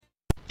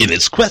In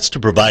its quest to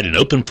provide an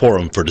open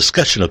forum for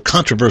discussion of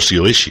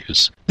controversial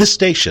issues, this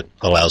station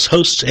allows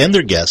hosts and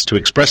their guests to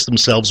express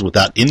themselves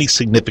without any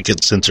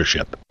significant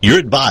censorship. You're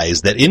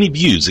advised that any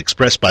views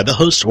expressed by the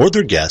hosts or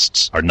their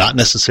guests are not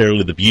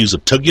necessarily the views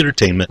of Togi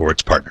Entertainment or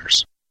its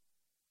partners.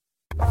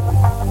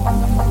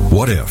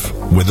 What if,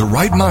 with the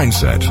right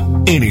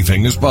mindset,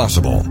 anything is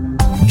possible?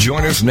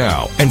 Join us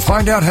now and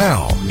find out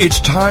how. It's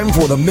time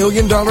for the $1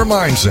 Million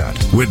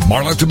Mindset with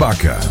Marla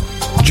Tabaka.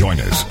 Join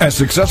us as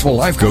successful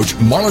life coach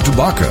Marla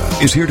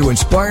Tabaka is here to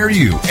inspire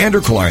you and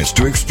her clients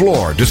to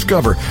explore,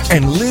 discover,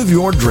 and live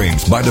your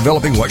dreams by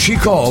developing what she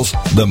calls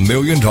the $1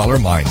 Million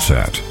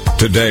Mindset.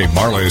 Today,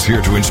 Marla is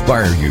here to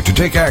inspire you to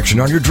take action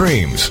on your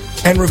dreams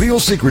and reveal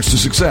secrets to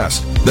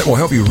success that will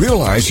help you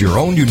realize your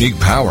own unique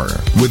power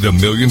with the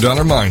 $1 Million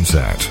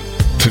Mindset.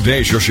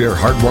 Today, she'll share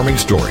heartwarming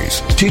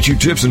stories, teach you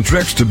tips and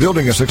tricks to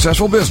building a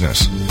successful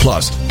business,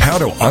 plus how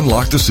to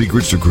unlock the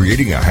secrets to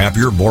creating a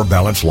happier, more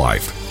balanced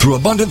life through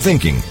abundant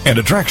thinking and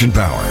attraction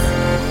power.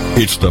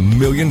 It's the $1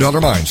 Million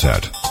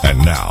Mindset. And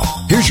now,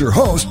 here's your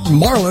host,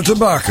 Marla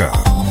Tabaka.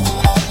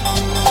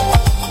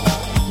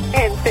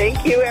 And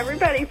thank you,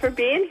 everybody, for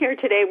being here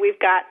today. We've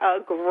got a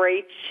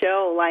great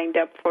show lined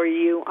up for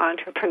you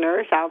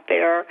entrepreneurs out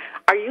there.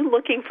 Are you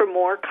looking for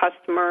more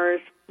customers,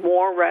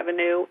 more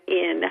revenue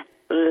in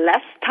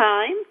less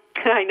time?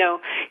 I know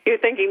you're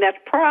thinking that's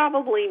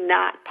probably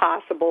not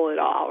possible at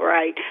all,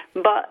 right?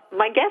 But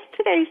my guest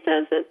today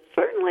says it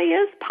certainly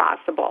is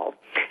possible.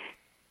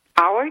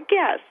 Our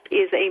guest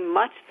is a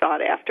much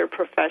sought-after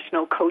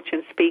professional coach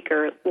and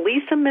speaker.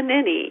 Lisa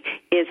Minnini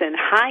is in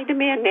high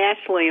demand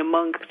nationally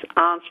amongst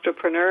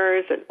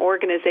entrepreneurs and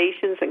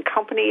organizations and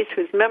companies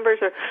whose members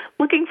are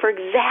looking for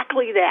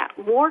exactly that,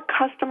 more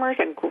customers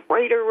and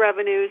greater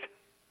revenues,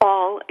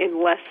 all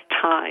in less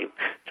time.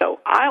 So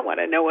I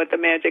want to know what the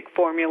magic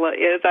formula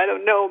is. I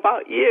don't know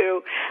about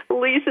you.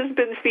 Lisa's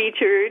been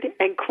featured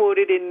and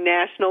quoted in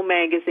national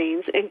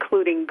magazines,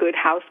 including Good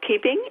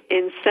Housekeeping,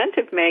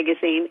 Incentive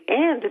Magazine,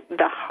 and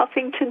the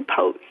Huffington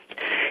Post.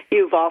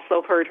 You've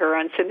also heard her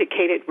on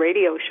syndicated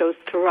radio shows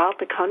throughout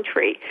the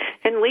country.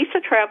 And Lisa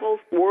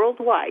travels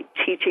worldwide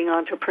teaching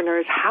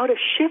entrepreneurs how to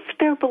shift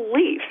their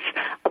beliefs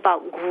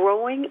about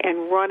growing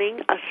and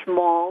running a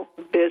small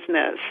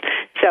business.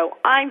 So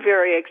I'm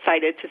very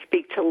excited to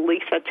speak to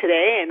Lisa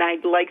today, and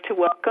I'd like to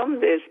welcome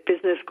this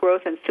business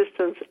growth and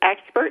systems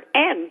expert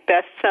and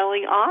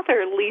best-selling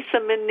author, Lisa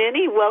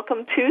Minnini.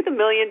 Welcome to the $1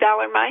 Million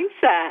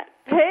Mindset.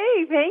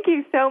 Hey, thank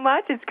you so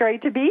much. It's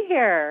great to be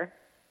here.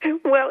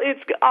 Well,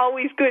 it's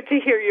always good to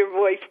hear your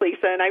voice,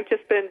 Lisa, and I've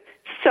just been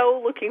so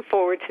looking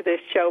forward to this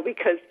show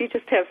because you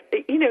just have,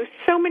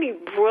 so many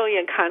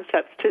brilliant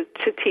concepts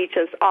to teach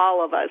us,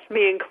 all of us,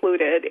 me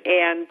included,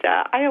 and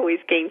I always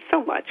gain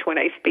so much when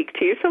I speak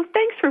to you, so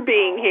thanks for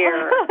being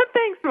here.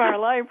 Thanks,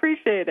 Marla. I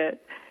appreciate it.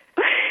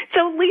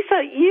 So,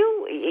 Lisa,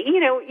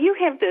 you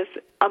have this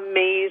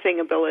amazing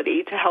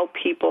ability to help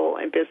people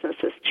and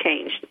businesses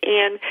change,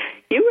 and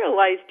you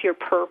realized your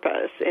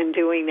purpose in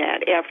doing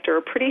that after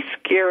a pretty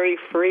scary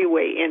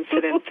freeway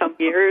incident some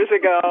years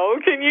ago.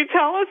 Can you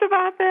tell us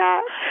about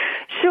that?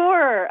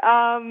 Sure.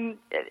 I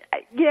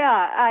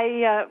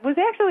was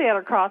actually at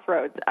a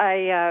crossroads.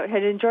 I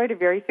had enjoyed a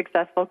very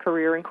successful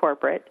career in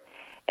corporate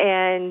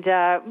and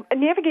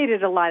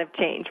navigated a lot of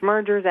change,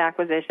 mergers,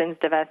 acquisitions,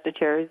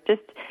 divestitures,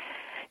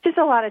 just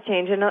a lot of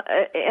change.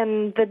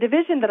 And the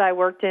division that I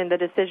worked in, the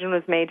decision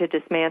was made to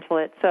dismantle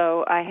it.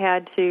 So I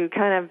had to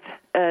kind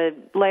of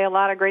lay a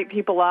lot of great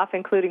people off,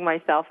 including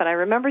myself. And I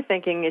remember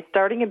thinking, is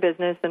starting a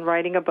business and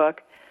writing a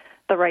book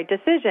the right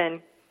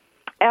decision?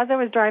 As I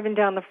was driving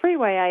down the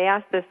freeway, I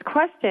asked this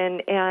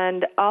question,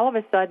 and all of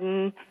a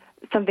sudden,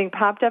 something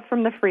popped up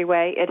from the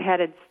freeway. It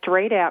headed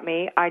straight at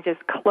me. I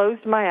just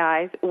closed my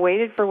eyes,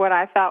 waited for what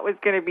I thought was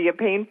going to be a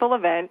painful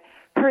event,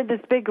 heard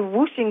this big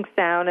whooshing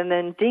sound and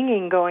then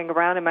dinging going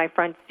around in my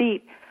front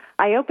seat.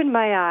 I opened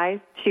my eyes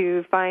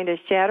to find a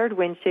shattered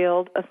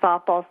windshield, a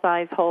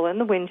softball-sized hole in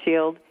the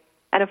windshield,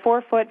 and a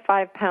 4-foot,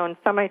 5-pound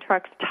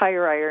semi-truck's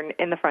tire iron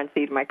in the front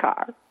seat of my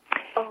car.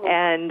 Oh.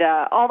 And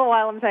all the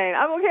while I'm saying,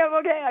 I'm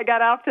okay. I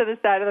got off to the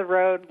side of the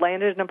road,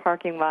 landed in a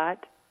parking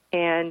lot,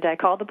 and I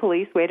called the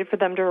police, waited for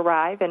them to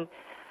arrive, and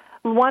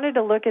wanted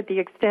to look at the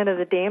extent of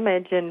the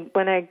damage. And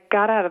when I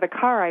got out of the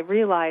car, I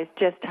realized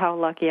just how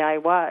lucky I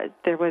was.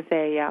 There was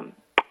a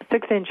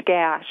 6-inch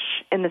gash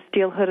in the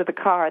steel hood of the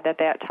car that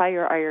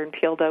tire iron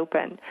peeled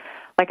open,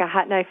 like a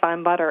hot knife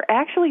on butter,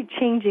 actually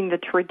changing the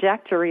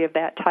trajectory of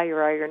that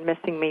tire iron,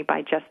 missing me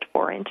by just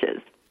 4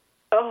 inches.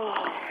 Oh.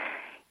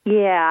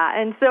 Yeah,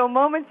 and so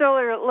moments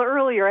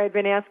earlier I had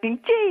been asking,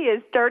 gee,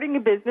 is starting a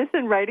business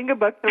and writing a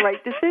book the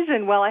right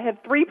decision? Well, I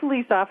had 3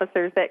 police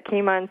officers that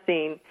came on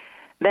scene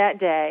that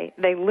day.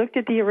 They looked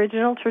at the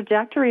original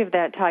trajectory of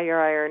that tire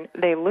iron.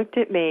 They looked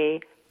at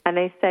me, and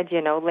they said,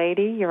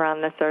 lady, you're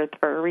on this earth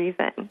for a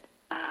reason.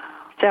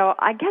 So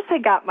I guess I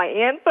got my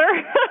answer.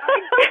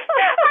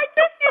 I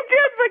guess you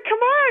did, but come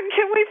on.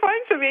 Can we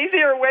find some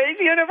easier ways,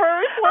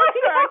 universe?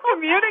 Let's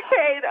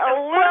communicate a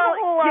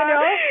little.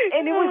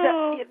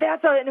 And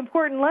that's an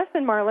important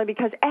lesson, Marla,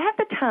 because at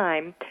the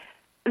time,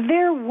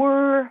 there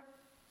were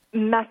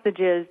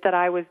messages that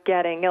I was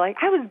getting. Like,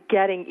 I was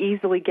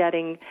easily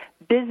getting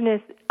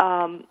business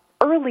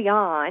early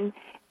on,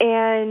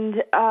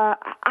 and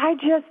I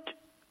just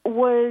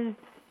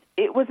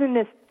it wasn't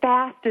as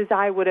fast as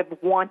I would have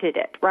wanted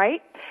it,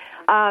 right?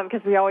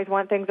 Because we always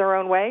want things our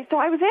own way. So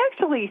I was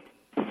actually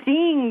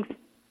seeing,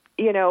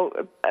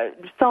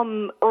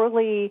 some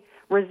early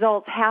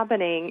results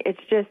happening. It's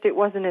just it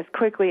wasn't as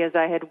quickly as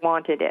I had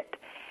wanted it.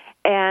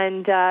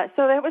 And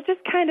so that was just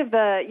kind of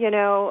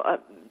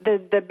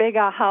the big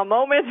aha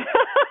moment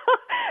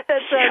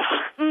that said,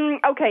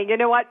 okay, you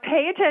know what,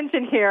 pay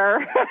attention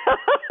here.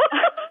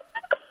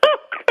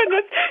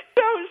 Goodness.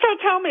 So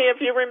tell me,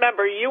 if you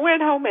remember, you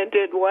went home and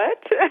did what?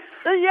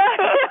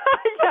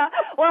 Yeah.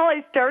 Well,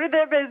 I started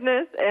that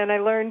business, and I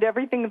learned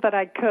everything that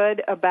I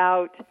could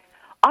about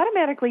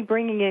automatically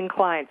bringing in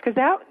clients, because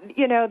that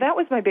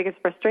was my biggest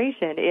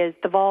frustration, is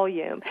the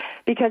volume.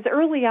 Because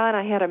early on,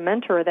 I had a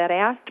mentor that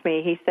asked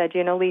me, he said,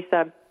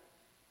 Lisa,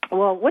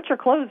 well, what's your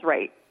close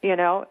rate?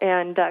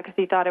 And because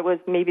he thought it was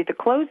maybe the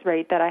close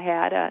rate that I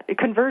had, a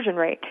conversion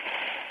rate.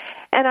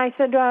 And I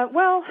said,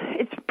 well,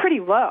 it's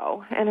pretty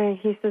low. And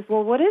he says,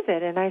 well, what is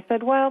it? And I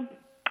said, well,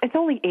 it's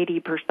only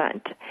 80%.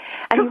 And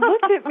he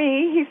looked at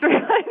me. That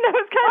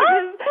was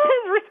kind of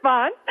his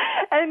response.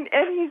 And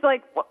he's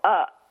like,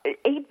 80%?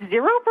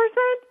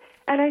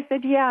 And I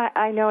said, yeah,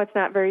 I know it's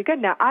not very good.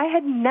 Now, I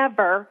had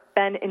never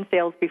been in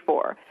sales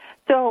before.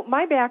 So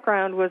my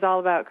background was all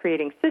about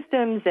creating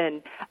systems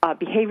and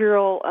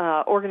behavioral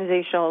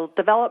organizational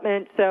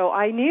development. So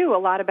I knew a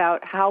lot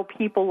about how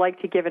people like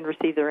to give and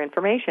receive their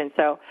information.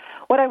 So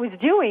what I was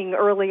doing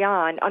early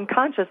on,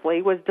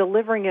 unconsciously, was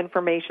delivering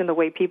information the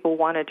way people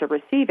wanted to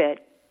receive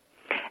it.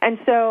 And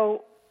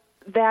so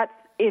that's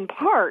in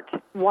part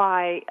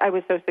why I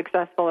was so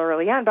successful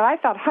early on. But I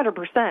thought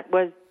 100%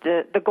 was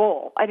the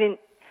goal. In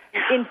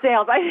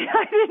sales,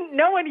 I didn't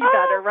know any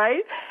better,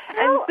 right?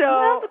 And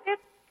so...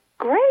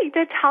 Great.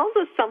 That tells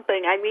us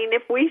something. I mean,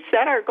 if we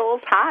set our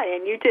goals high,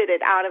 and you did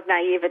it out of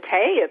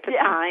naivete at the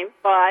time,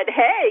 but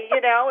hey,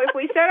 if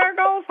we set our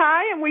goals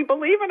high and we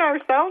believe in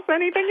ourselves,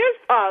 anything is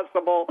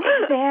possible.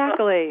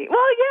 Exactly.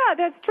 Well, yeah,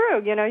 that's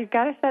true. You've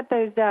got to set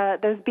those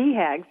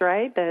BHAGs,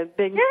 right? The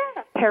big,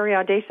 hairy,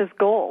 audacious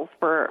goals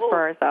for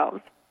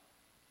ourselves.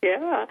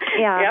 Yeah.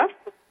 Yeah.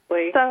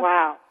 Absolutely.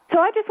 Wow. So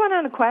I just went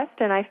on a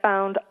quest, and I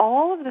found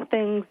all of the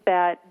things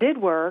that did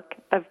work.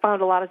 I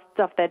found a lot of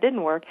stuff that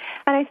didn't work.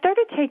 And I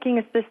started taking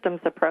a systems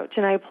approach,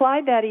 and I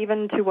applied that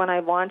even to when I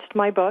launched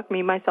my book,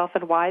 Me, Myself,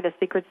 and Why, The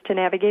Secrets to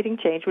Navigating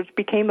Change, which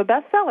became a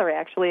bestseller,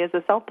 actually, as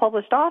a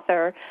self-published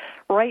author,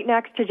 right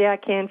next to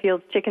Jack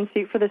Canfield's Chicken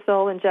Soup for the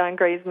Soul and John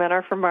Gray's Men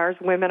Are From Mars,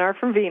 Women Are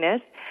From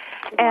Venus.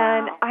 Wow.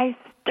 And I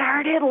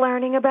started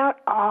learning about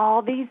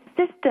all these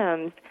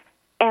systems.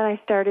 And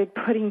I started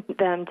putting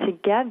them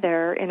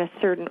together in a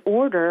certain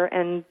order,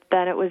 and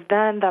then it was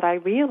then that I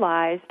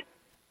realized,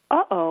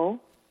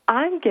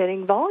 I'm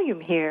getting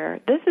volume here.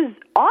 This is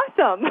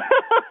awesome.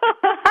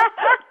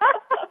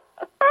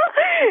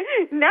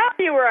 Now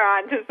you were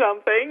on to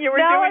something. You were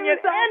doing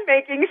it and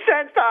making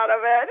sense out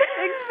of it.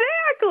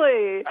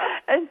 Exactly.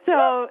 And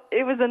so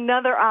it was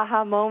another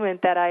aha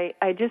moment that I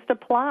just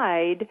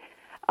applied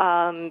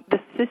the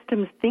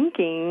systems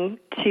thinking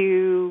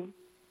to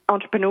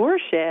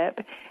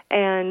entrepreneurship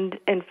and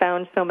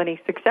found so many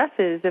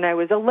successes. And I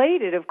was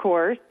elated, of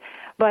course,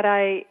 but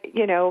I,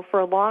 for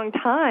a long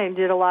time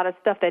did a lot of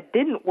stuff that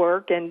didn't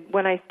work. And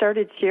when I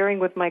started sharing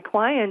with my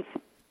clients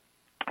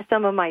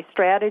some of my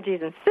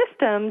strategies and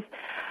systems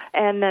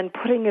and then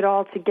putting it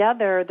all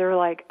together, they're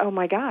like, oh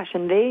my gosh.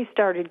 And they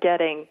started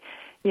getting,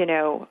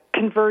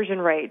 conversion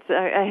rates.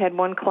 I had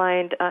one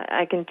client,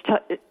 I can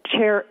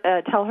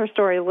tell her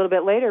story a little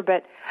bit later,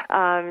 but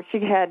she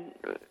had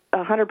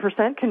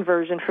 100%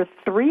 conversion for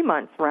 3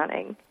 months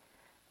running,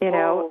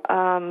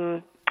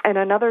 and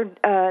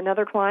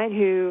another client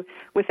who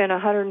within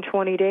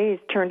 120 days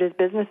turned his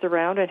business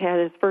around and had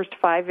his first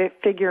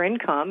 5-figure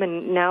income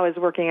and now is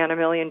working on $1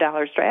 million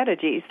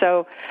strategy.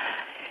 So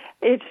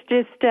it's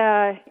just,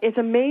 it's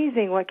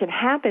amazing what can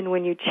happen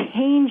when you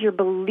change your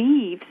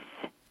beliefs,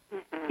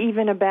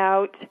 even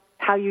about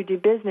how you do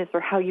business or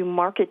how you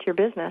market your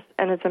business.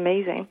 And it's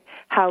amazing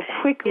how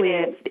quickly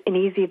and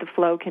easy the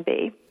flow can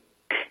be.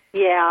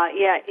 Yeah,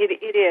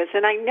 it is.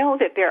 And I know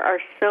that there are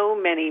so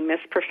many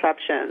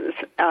misperceptions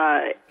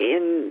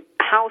in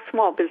how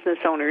small business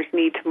owners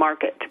need to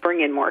market to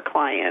bring in more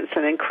clients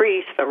and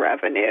increase the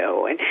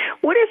revenue. And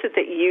what is it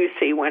that you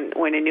see when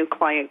a new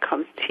client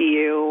comes to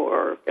you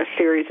or a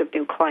series of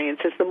new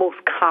clients is the most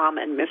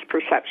common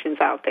misperceptions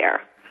out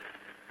there?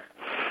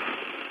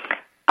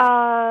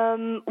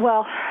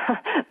 Well,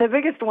 the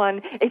biggest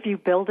one, if you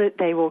build it,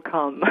 they will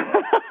come.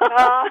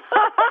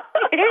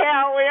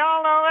 Yeah, we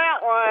all know that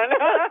one.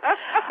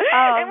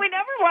 And we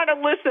never want to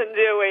listen,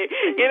 do we?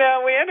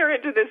 We enter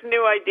into this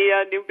new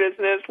idea, new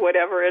business,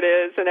 whatever it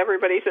is, and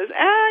everybody says,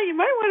 you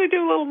might want to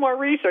do a little more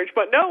research,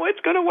 but no, it's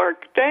going to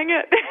work. Dang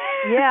it.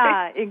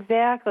 Yeah,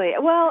 exactly.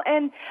 Well,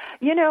 and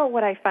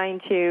what I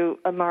find too,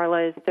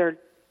 Marla, is they're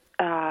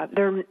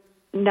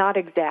not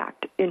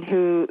exact in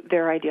who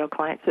their ideal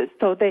client is.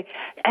 So they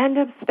end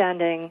up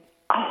spending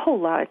a whole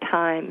lot of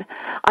time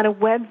on a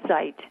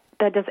website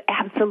that does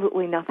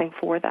absolutely nothing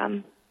for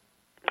them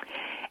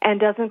and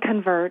doesn't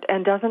convert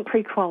and doesn't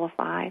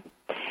pre-qualify.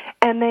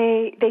 And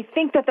they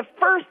think that the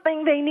first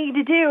thing they need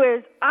to do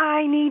is,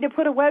 I need to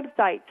put a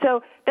website.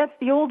 So that's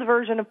the old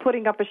version of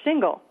putting up a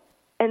shingle.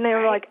 And they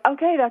were like,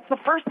 okay, that's the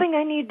first thing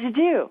I need to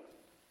do.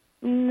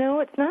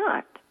 No, it's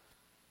not.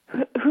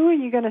 Who are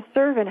you going to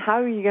serve and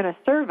how are you going to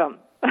serve them?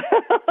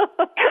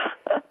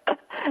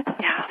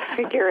 Yeah,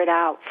 figure it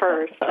out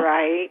first,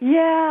 right?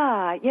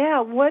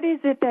 Yeah. What is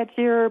it that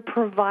you're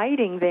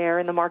providing there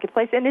in the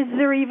marketplace? And is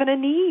there even a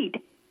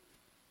need?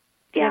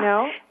 Yeah. You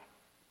know?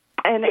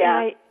 And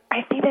I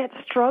see that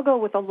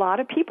struggle with a lot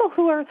of people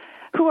who are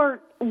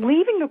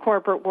leaving the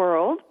corporate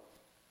world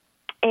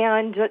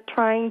and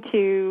trying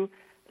to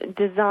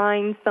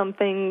design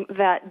something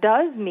that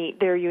does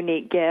meet their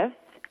unique gifts,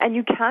 and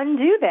you can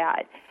do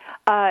that.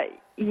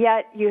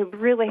 Yet you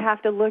really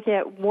have to look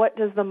at what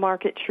does the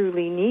market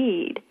truly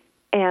need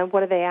and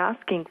what are they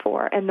asking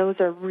for, and those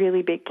are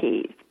really big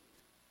keys.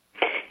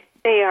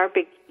 They are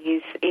big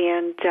keys.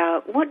 And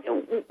what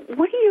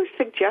do you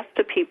suggest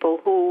to people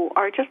who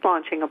are just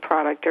launching a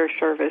product or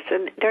service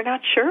and they're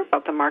not sure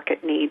about the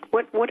market need?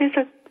 What is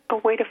a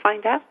way to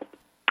find out?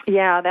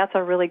 Yeah, that's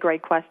a really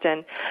great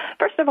question.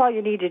 First of all,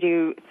 you need to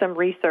do some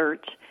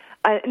research.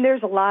 And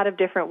there's a lot of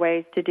different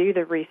ways to do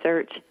the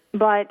research.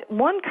 But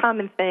one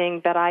common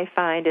thing that I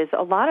find is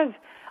a lot of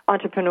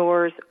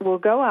entrepreneurs will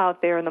go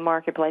out there in the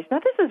marketplace. Now,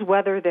 this is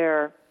whether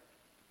they're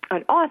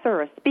an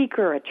author, a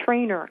speaker, a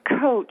trainer, a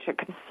coach, a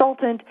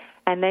consultant,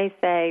 and they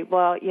say,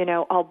 well,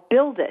 I'll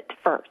build it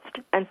first.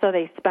 And so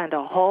they spend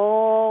a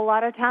whole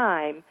lot of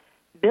time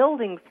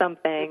building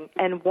something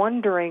and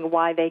wondering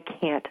why they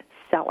can't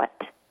sell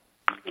it.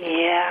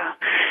 Yeah.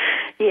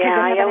 They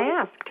haven't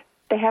asked.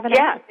 They haven't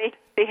asked.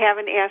 They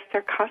haven't asked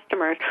their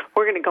customers.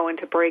 We're going to go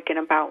into break in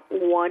about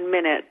 1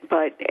 minute,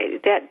 but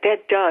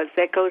that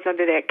goes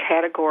under that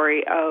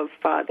category of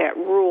that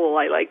rule,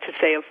 I like to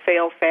say, of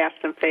fail fast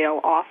and fail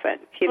often.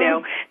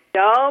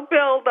 Don't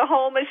build the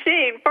whole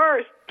machine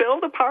first.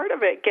 Build a part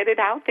of it. Get it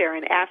out there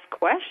and ask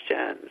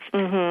questions.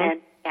 Mm-hmm.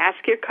 And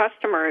ask your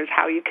customers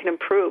how you can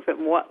improve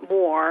and what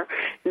more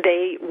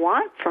they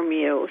want from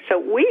you. So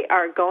we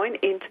are going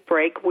into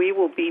break. We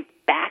will be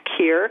back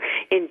here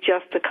in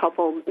just a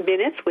couple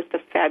minutes with the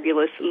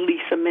fabulous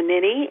Lisa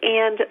Minnini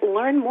and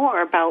learn more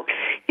about,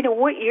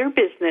 what your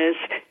business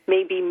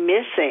may be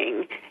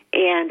missing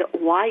and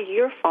why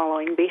you're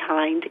falling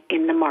behind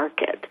in the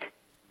market.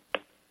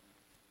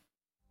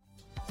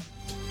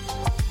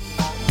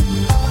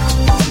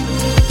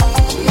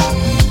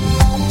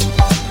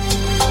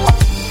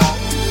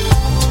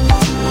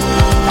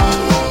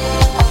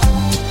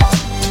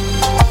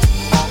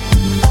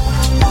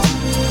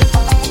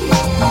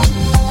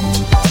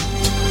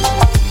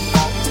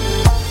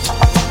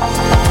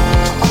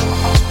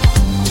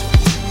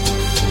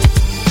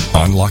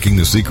 Unlocking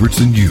the secrets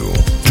in you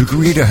to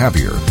create a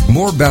happier,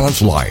 more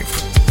balanced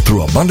life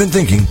through abundant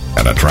thinking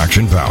and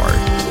attraction power.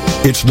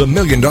 It's the $1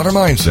 Million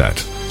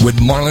Mindset with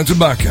Marla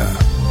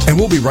Tabaka. And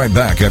we'll be right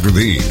back after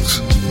these.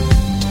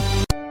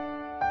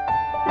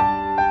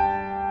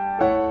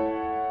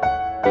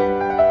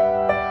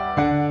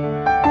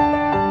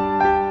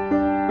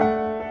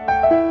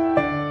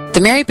 The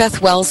Mary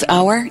Beth Wells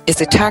Hour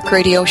is a talk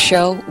radio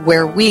show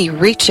where we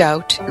reach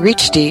out,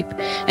 reach deep,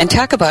 and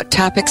talk about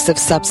topics of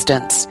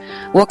substance.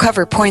 We'll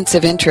cover points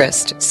of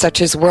interest,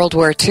 such as World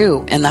War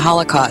II and the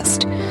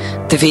Holocaust,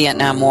 the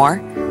Vietnam War,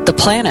 the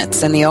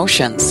planets and the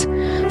oceans,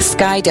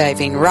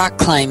 skydiving, rock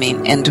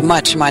climbing, and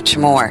much, much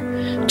more.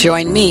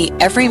 Join me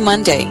every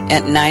Monday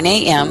at 9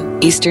 a.m.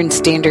 Eastern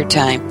Standard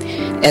Time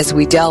as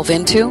we delve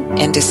into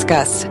and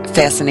discuss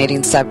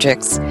fascinating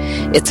subjects.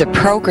 It's a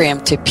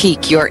program to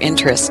pique your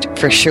interest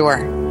for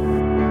sure.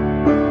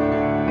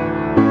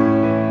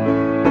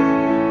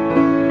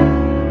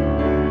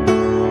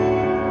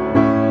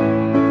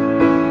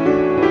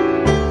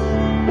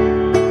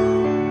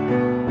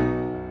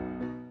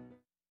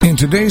 In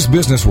today's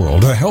business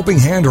world, a helping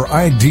hand or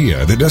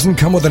idea that doesn't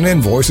come with an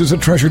invoice is a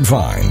treasured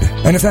find.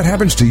 And if that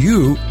happens to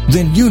you,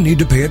 then you need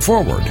to pay it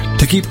forward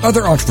to keep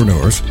other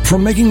entrepreneurs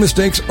from making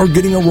mistakes or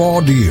getting a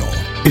raw deal.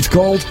 It's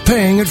called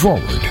Paying It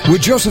Forward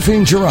with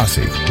Josephine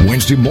Girassi,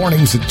 Wednesday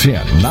mornings at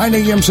 9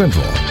 a.m.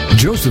 Central.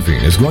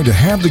 Josephine is going to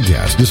have the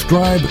guests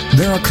describe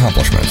their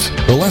accomplishments,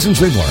 the lessons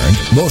they've learned,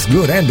 both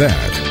good and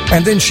bad,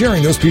 and then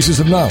sharing those pieces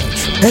of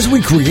knowledge as we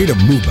create a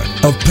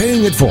movement of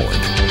paying it forward.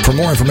 For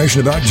more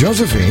information about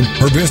Josephine,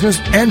 her business,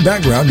 and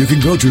background, you can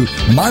go to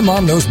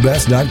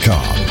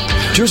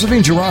mymomknowsbest.com.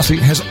 Josephine Girassi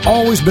has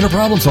always been a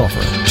problem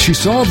solver. She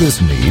saw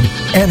this need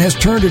and has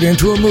turned it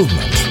into a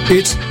movement.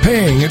 It's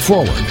Paying It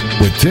Forward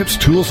with tips,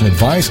 tools, and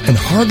advice and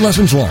hard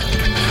lessons learned.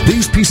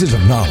 These pieces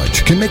of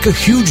knowledge can make a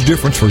huge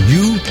difference for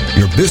you,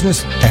 your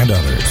business, and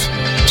others.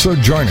 So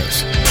join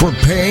us for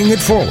Paying It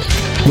Forward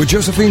with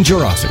Josephine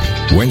Girassi,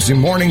 Wednesday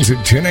mornings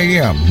at 10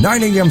 a.m.,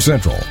 9 a.m.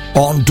 Central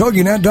on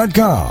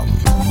TogiNet.com.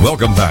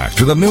 Welcome back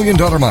to the $1 Million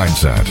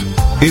Mindset.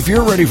 If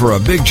you're ready for a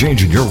big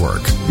change in your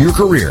work, your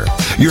career,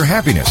 your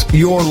happiness,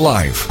 your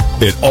life,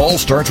 it all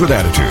starts with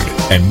attitude,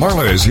 and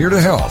Marla is here to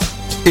help.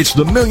 It's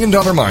the $1 Million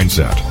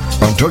Mindset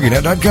on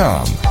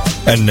TogiNet.com.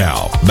 And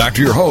now, back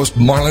to your host,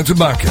 Marla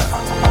Tabaka.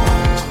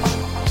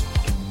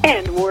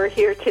 And we're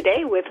here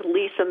today with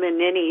Lisa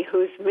Minnini,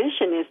 whose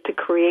mission is to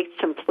create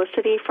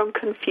simplicity from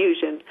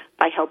confusion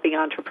by helping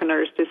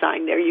entrepreneurs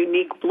design their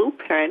unique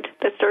blueprint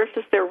that serves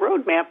as their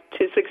roadmap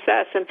to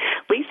success. And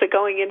Lisa,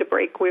 going into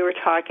break, we were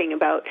talking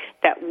about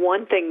that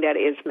one thing that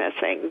is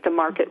missing, the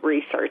market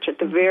research at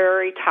the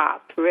very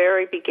top,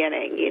 very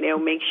beginning.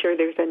 Make sure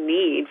there's a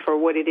need for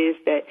what it is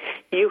that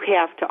you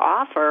have to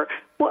offer.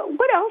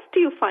 What else do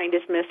you find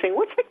is missing?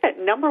 What's like that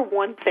number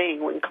one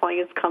thing when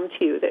clients come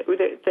to you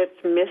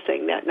that's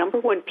missing, that number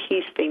one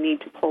piece they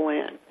need to pull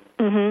in?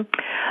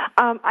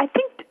 I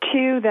think,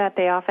 too, that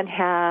they often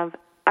have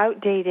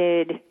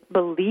outdated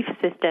belief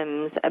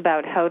systems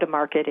about how to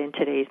market in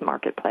today's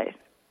marketplace.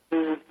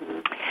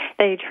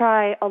 They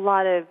try a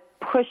lot of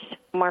push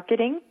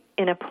marketing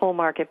in a pull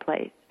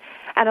marketplace.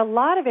 And a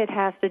lot of it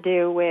has to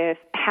do with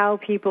how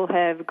people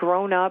have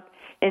grown up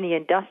in the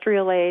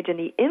industrial age and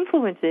the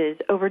influences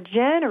over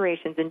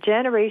generations and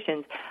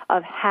generations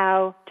of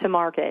how to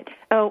market.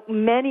 Oh,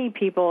 many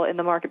people in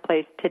the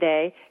marketplace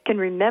today can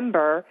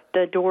remember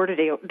the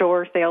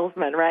door-to-door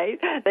salesman, right?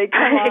 They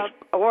come up,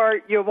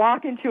 or you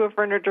walk into a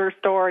furniture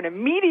store and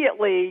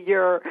immediately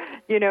you're,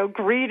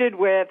 greeted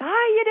with,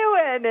 "How you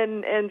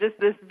doing?" and just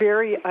this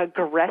very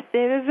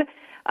aggressive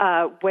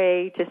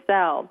way to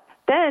sell.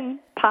 Then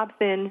pops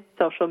in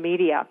social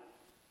media.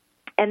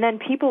 And then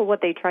people,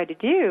 what they try to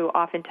do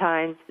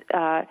oftentimes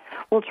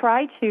will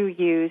try to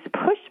use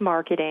push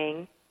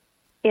marketing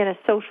in a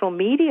social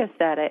media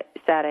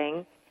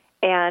setting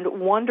and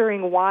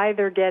wondering why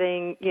they're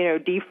getting,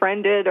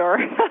 defriended or,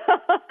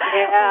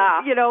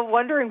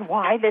 wondering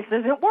why this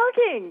isn't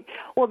working.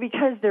 Well,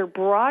 because they're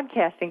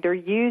broadcasting, they're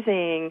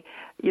using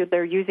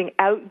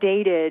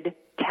outdated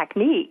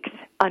techniques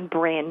on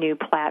brand new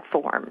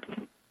platforms.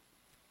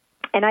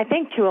 And I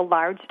think to a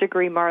large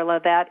degree,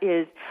 Marla, that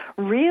is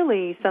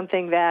really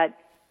something that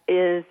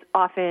is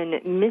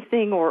often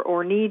missing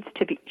or needs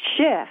to be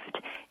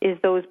shift is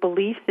those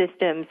belief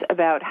systems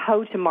about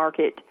how to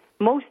market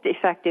most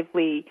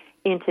effectively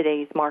in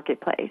today's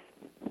marketplace.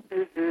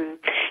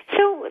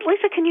 So,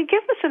 Lisa, can you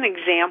give us an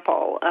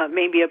example,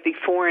 maybe a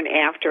before and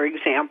after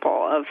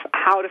example of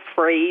how to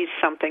phrase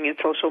something in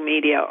social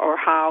media or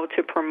how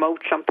to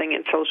promote something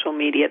in social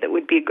media that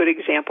would be a good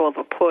example of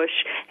a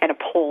push and a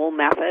pull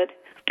method?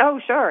 Oh,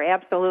 sure,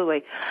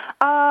 absolutely.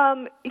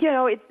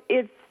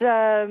 It's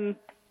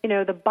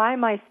the buy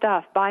my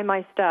stuff.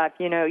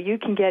 You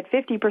can get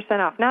 50%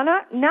 off. Now,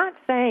 not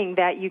saying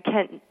that you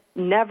can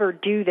never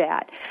do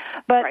that,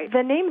 but right.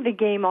 The name of the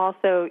game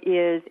also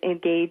is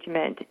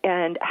engagement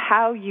and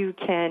how you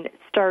can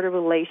start a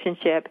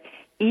relationship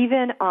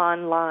even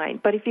online.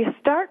 But if you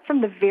start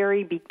from the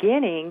very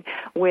beginning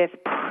with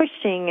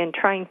pushing and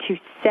trying to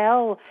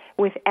sell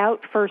without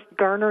first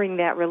garnering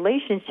that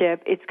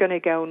relationship, it's going to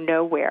go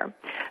nowhere.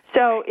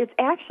 So it's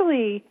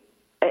actually,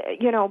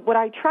 what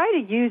I try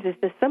to use is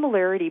the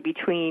similarity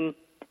between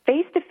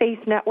face-to-face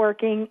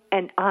networking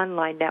and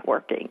online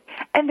networking.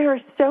 And there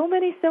are so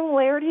many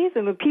similarities,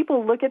 and when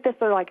people look at this,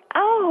 they're like,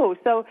 oh,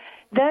 so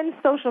then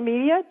social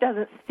media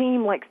doesn't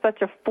seem like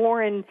such a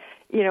foreign,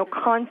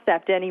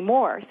 concept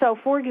anymore. So,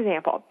 for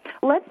example,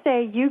 let's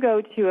say you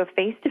go to a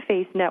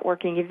face-to-face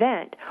networking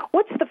event.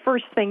 What's the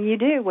first thing you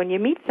do when you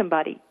meet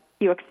somebody?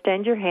 You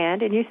extend your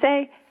hand and you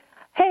say,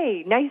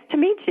 hey, nice to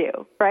meet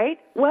you, right?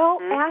 Well,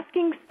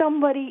 asking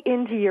somebody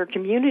into your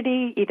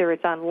community, either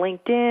it's on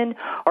LinkedIn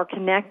or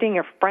connecting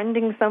or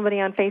friending somebody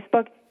on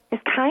Facebook, is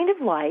kind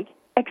of like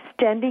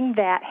extending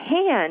that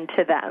hand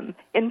to them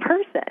in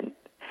person.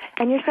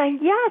 And you're saying,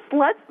 yes,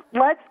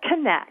 let's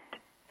connect.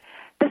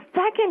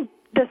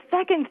 The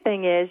second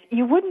thing is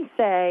you wouldn't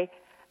say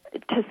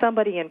to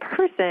somebody in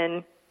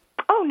person,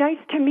 oh, nice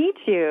to meet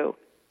you.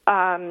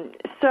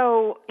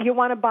 So you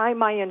want to buy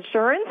my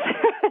insurance?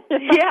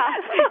 Yeah,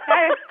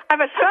 I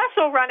have a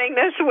special running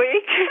this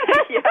week.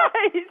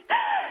 Right.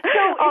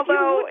 So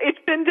although it's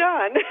been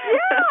done.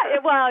 Yeah,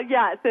 well,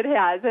 yes, it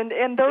has.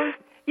 And those,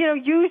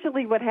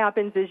 usually what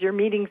happens is you're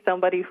meeting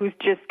somebody who's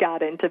just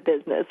got into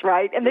business,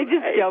 right? And they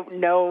just don't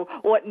know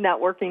what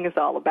networking is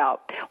all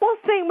about. Well,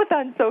 same with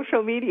on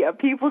social media.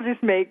 People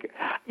just make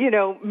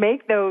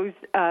those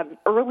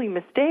early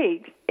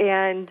mistakes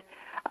and,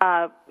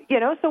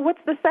 so what's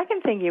the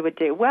second thing you would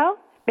do? Well,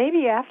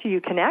 maybe after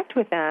you connect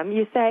with them,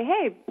 you say,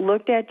 hey,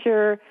 looked at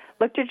your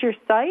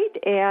site,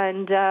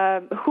 and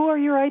who are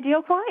your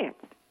ideal clients?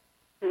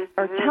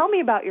 Or tell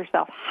me about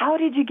yourself. How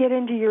did you get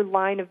into your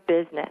line of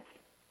business?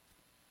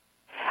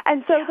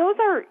 And so those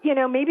are,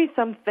 maybe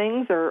some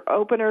things or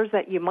openers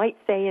that you might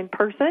say in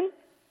person.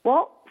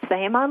 Well,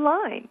 say them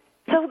online.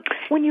 So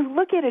when you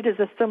look at it as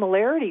a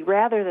similarity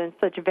rather than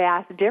such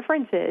vast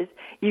differences,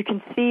 you can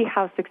see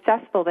how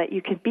successful that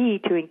you can be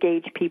to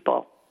engage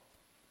people.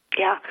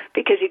 Yeah,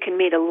 because you can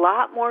meet a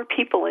lot more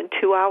people in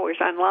 2 hours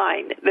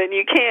online than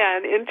you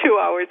can in 2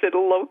 hours at a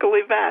local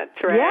event,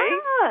 right?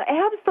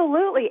 Yeah,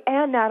 absolutely.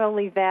 And not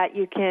only that,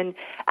 you can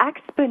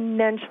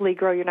exponentially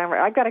grow your network.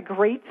 I've got a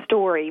great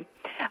story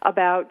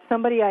about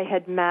somebody I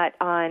had met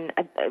on,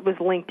 it was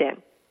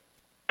LinkedIn.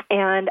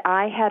 And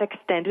I had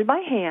extended my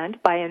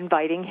hand by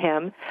inviting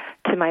him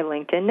to my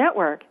LinkedIn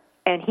network.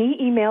 And he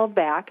emailed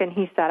back and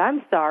he said,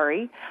 "I'm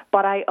sorry,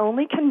 but I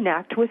only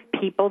connect with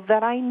people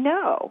that I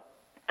know."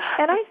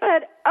 And I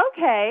said,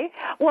 okay.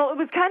 Well, it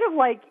was kind of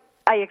like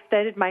I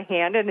extended my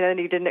hand and then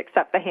he didn't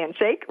accept the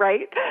handshake,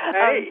 right?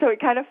 So it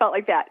kind of felt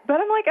like that. But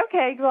I'm like,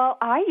 okay, well,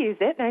 I use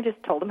it. And I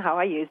just told him how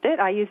I used it.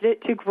 I used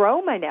it to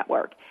grow my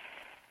network.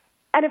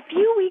 And a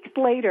few weeks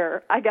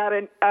later, I got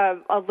a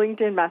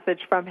LinkedIn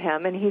message from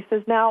him, and he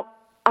says, "Now,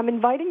 I'm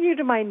inviting you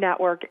to my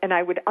network, and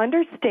I would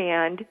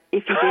understand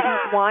if you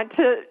didn't want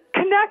to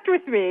connect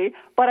with me,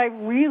 but I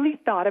really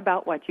thought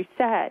about what you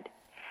said."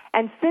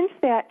 And since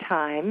that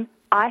time,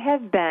 I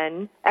have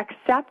been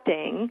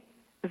accepting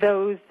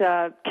those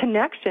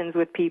connections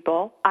with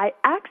people. I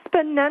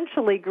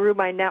exponentially grew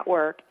my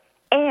network,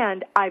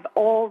 and I've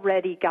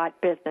already got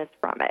business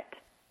from it.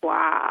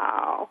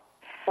 Wow.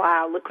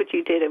 Wow, look what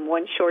you did in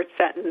one short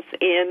sentence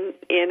in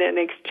an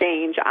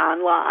exchange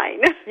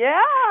online.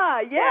 Yeah.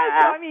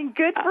 So, I mean,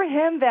 good for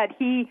him that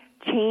he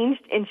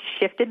changed and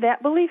shifted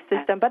that belief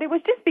system. But it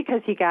was just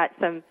because he got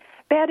some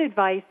bad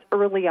advice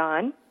early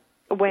on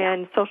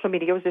when social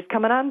media was just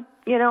coming on,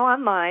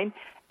 online.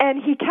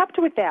 And he kept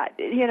with that.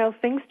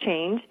 Things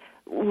change.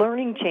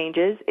 Learning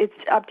changes. It's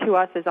up to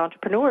us as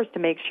entrepreneurs to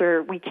make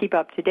sure we keep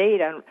up to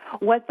date on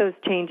what those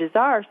changes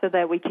are so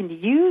that we can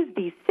use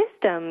these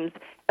systems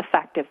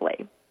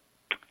effectively.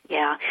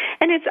 Yeah,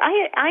 and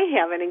I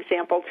have an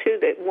example too,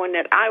 that one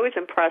that I was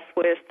impressed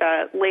with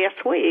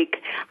last week.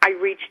 I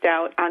reached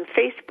out on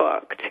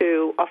Facebook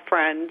to a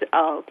friend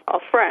of a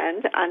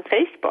friend on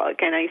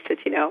Facebook, and I said,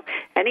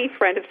 any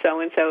friend of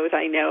so and so's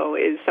I know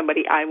is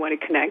somebody I want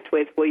to connect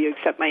with. Will you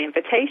accept my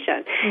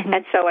invitation? Mm-hmm.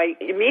 And so I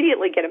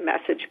immediately get a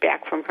message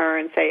back from her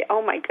and say,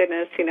 "Oh my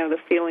goodness, the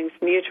feeling's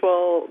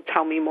mutual.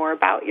 Tell me more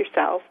about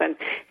yourself." And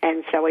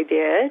so I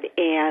did,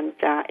 and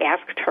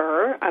asked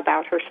her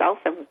about herself,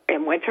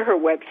 and went to her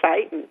website.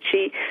 And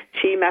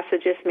she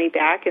messages me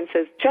back and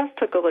says, "Just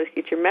took a look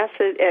at your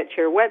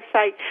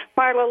website,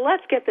 Marla.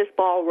 Let's get this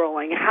ball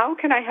rolling. How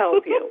can I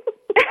help you?"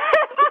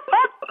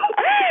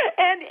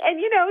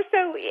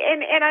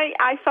 and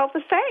I felt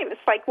the same.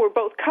 It's like we're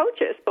both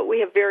coaches, but we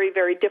have very,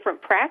 very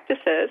different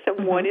practices, and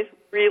mm-hmm. one is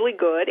really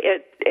good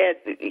at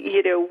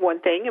one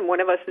thing, and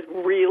one of us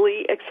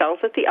really excels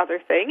at the other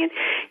thing, and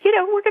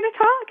we're going to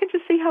talk and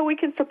just see how we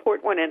can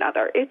support one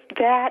another. It's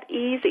that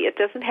easy. It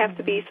doesn't have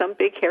to be some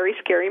big, hairy,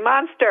 scary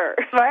monster.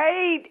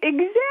 Right,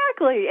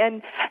 exactly.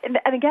 And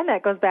again,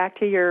 that goes back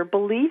to your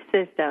belief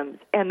systems,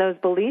 and those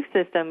belief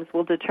systems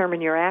will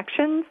determine your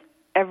actions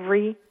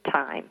every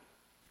time.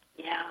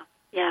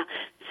 Yeah.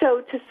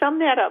 So to sum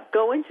that up,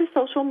 go into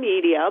social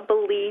media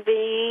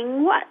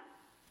believing what?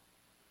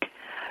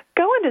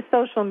 Go into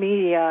social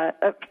media,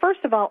 first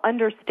of all,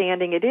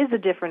 understanding it is a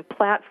different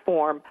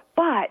platform,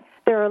 but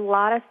there are a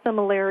lot of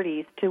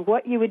similarities to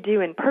what you would do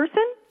in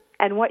person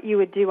and what you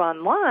would do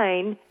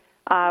online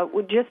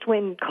just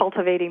when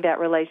cultivating that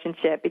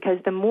relationship. Because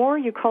the more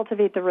you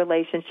cultivate the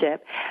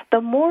relationship,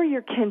 the more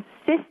you're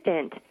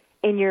consistent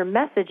in your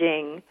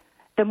messaging,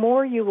 the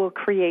more you will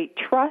create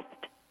trust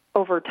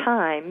over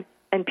time,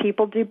 and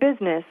people do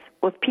business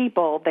with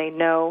people they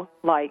know,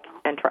 like,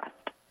 and trust.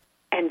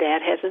 And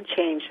that hasn't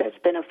changed. That's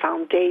been a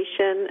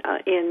foundation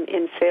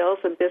in sales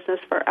and business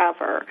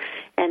forever,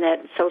 and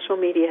that social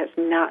media has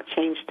not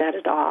changed that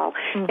at all.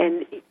 Mm-hmm.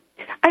 And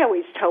I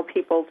always tell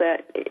people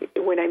that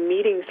when I'm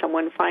meeting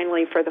someone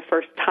finally for the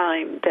first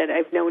time that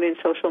I've known in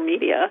social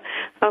media,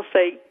 I'll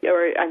say,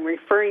 or I'm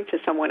referring to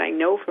someone I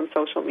know from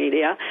social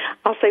media,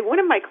 I'll say, one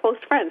of my close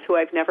friends who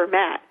I've never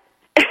met.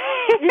 And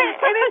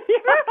it's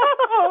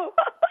true.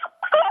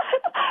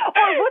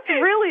 Well, what's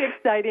really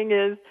exciting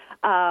is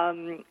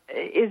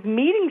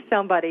meeting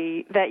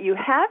somebody that you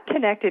have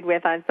connected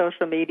with on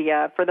social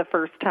media for the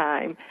first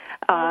time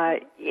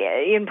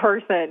in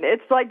person.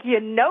 It's like you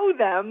know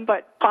them,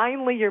 but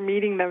finally you're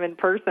meeting them in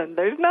person.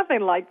 There's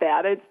nothing like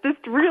that. It's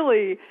just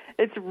really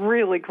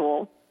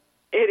cool.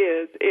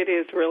 It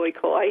is really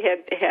cool. I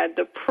had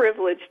the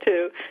privilege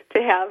to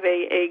have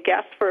a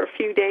guest for a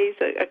few days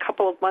a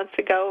couple of months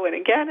ago, and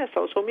again, a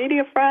social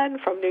media friend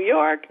from New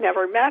York,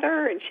 never met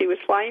her, and she was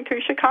flying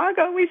through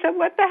Chicago. We said,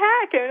 "What the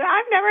heck?" And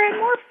I've never had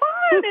more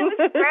fun. It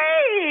was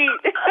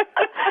great.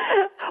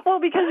 Well,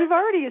 because you've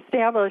already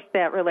established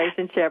that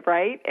relationship,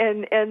 right?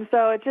 And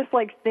so it's just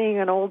like seeing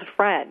an old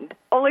friend,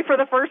 only for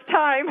the first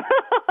time.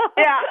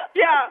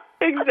 Yeah,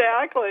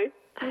 exactly.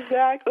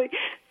 Exactly.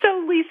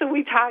 So, Lisa,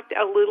 we talked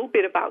a little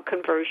bit about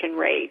conversion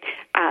rate.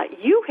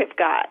 You have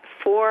got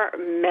 4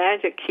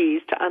 magic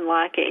keys to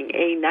unlocking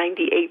a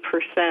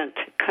 98%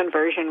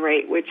 conversion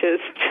rate, which is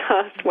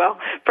just, well,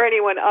 for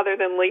anyone other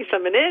than Lisa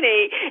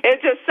Minnini,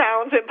 it just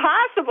sounds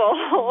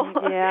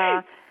impossible.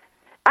 Yeah.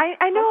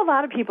 I know a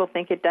lot of people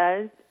think it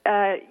does.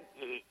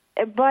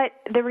 But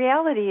the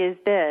reality is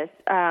this.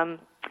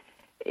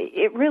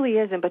 It really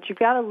isn't, but you've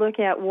got to look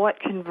at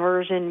what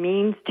conversion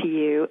means to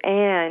you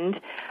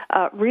and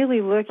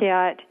really look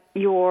at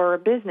your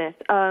business.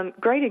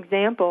 Great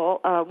example,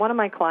 one of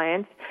my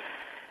clients,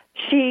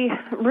 she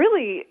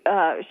really,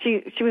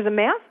 she was a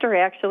master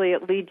actually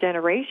at lead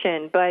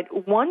generation,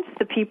 but once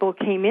the people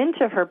came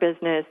into her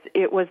business,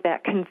 it was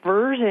that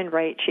conversion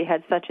rate she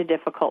had such a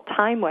difficult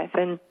time with.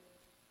 And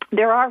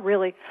there are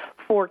really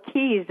 4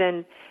 keys,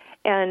 and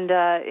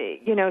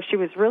she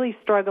was really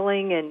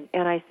struggling,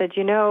 and I said,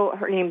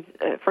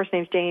 her first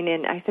name's Jane,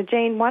 and I said,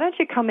 Jane, why don't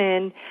you come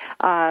in?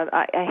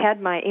 I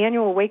had my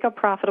annual Wake Up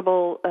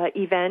Profitable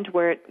event,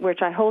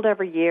 which I hold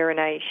every year, and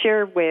I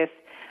share with,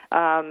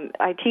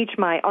 I teach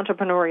my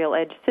Entrepreneurial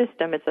Edge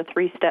system. It's a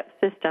 3-step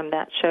system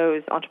that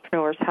shows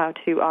entrepreneurs how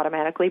to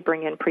automatically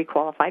bring in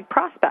pre-qualified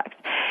prospects.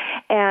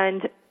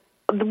 And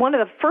one of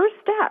the first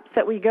steps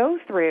that we go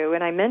through,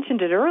 and I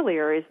mentioned it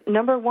earlier, is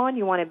number 1,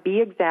 you want to be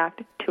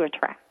exact to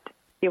attract.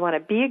 You want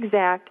to be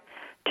exact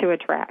to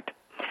attract.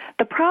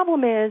 The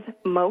problem is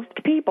most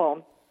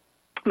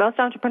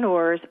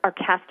entrepreneurs are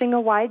casting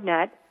a wide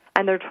net,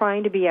 and they're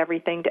trying to be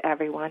everything to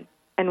everyone.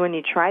 And when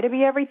you try to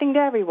be everything to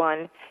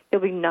everyone,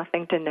 you'll be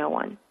nothing to no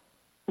one.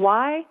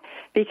 Why?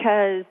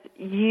 Because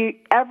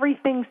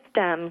everything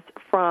stems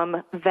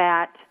from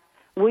that.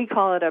 We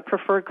call it a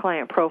preferred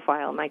client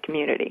profile in my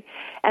community.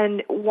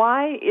 And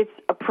why it's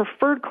a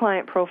preferred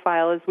client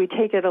profile is we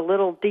take it a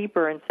little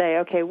deeper and say,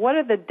 okay, what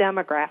are the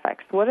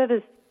demographics? What are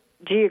the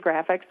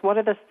geographics? What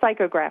are the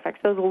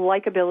psychographics? Those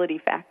likability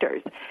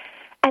factors.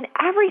 And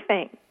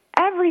everything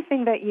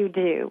that you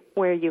do,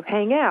 where you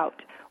hang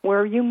out,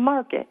 where you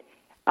market,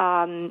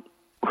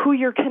 who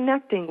you're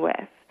connecting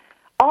with,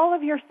 all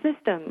of your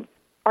systems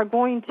are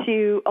going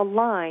to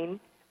align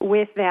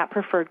with that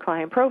preferred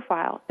client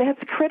profile. That's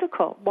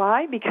critical.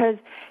 Why? Because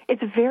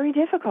it's very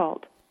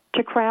difficult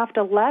to craft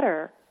a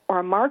letter or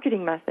a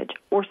marketing message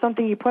or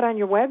something you put on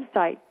your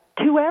website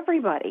to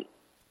everybody.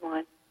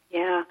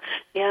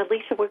 Yeah,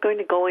 Lisa, we're going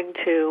to go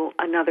into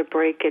another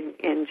break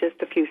in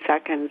just a few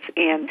seconds,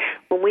 and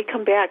when we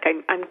come back,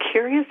 I'm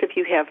curious if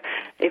you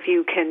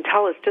can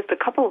tell us just a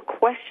couple of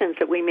questions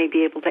that we may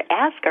be able to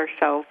ask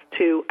ourselves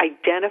to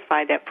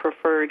identify that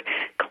preferred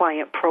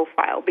client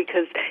profile,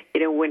 because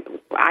when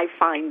I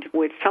find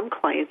with some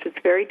clients it's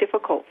very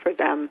difficult for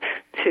them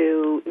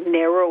to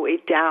narrow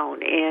it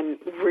down and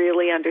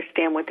really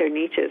understand what their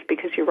niche is,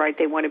 because you're right,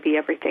 they want to be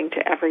everything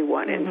to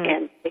everyone,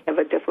 and they have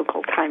a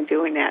difficult time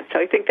doing that. So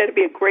I think that'd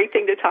be a great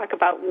thing to talk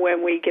about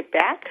when we get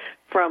back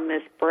from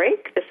this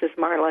break. This is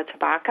Marla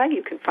Tabaka.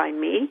 You can find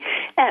me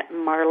at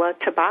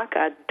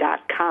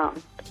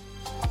marlatabaka.com.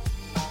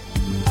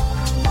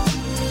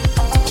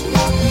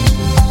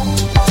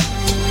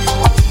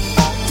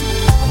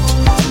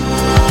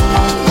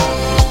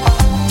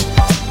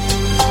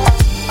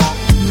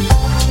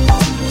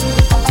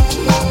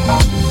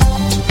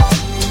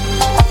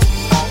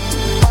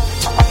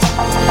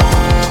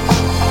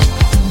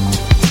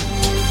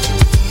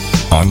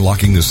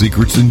 Unlocking the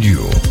secrets in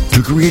you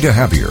to create a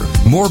happier,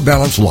 more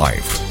balanced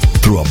life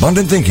through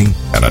abundant thinking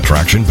and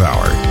attraction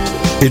power.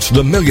 It's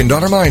the $1 Million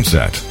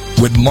Mindset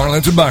with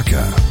Marla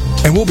Tabaka.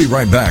 And we'll be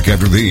right back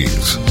after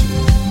these.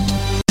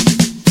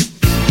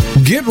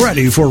 Get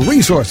ready for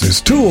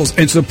resources, tools,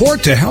 and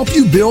support to help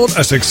you build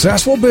a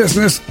successful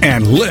business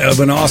and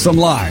live an awesome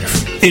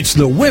life. It's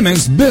the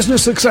Women's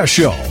Business Success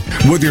Show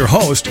with your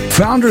host,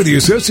 founder of the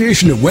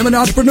Association of Women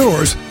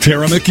Entrepreneurs,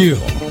 Tara McHugh.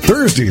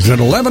 Thursdays at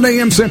 11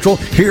 a.m. Central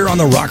here on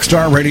the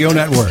Rockstar Radio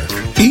Network.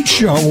 Each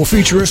show will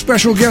feature a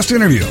special guest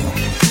interview.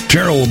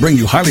 Tara will bring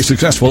you highly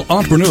successful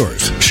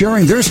entrepreneurs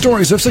sharing their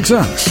stories of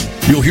success.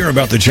 You'll hear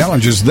about the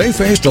challenges they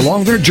faced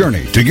along their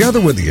journey,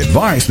 together with the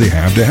advice they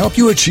have to help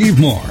you achieve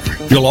more.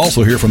 You'll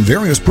also hear from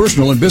various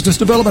personal and business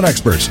development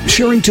experts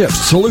sharing tips,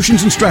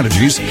 solutions, and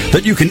strategies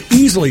that you can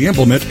easily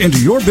implement into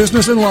your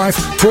business and life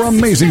for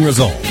amazing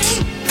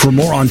results. For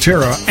more on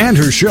Tara and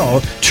her show,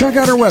 check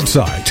out her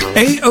website,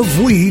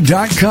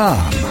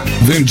 aofwe.com.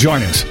 Then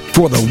join us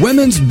for the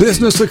Women's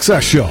Business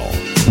Success Show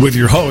with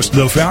your host,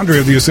 the founder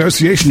of the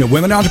Association of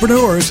Women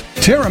Entrepreneurs,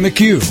 Tara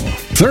McHugh.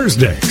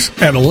 Thursdays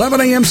at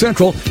 11 a.m.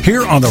 Central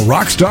here on the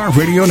Rockstar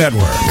Radio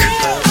Network.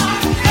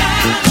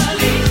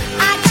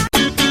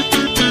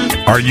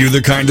 Are you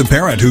the kind of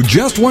parent who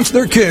just wants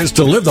their kids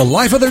to live the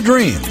life of their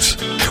dreams?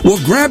 Well,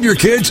 grab your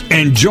kids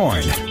and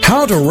join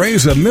How to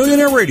Raise a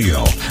Millionaire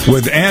Radio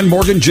with Ann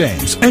Morgan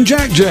James and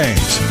Jack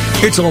James.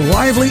 It's a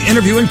lively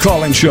interview and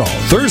call-in show,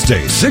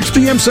 Thursday, 6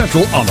 p.m.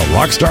 Central on the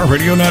Rockstar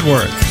Radio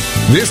Network.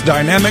 This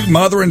dynamic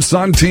mother and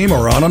son team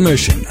are on a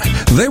mission.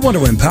 They want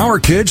to empower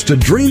kids to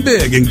dream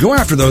big and go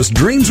after those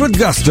dreams with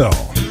gusto.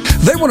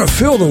 They want to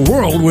fill the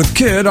world with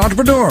kid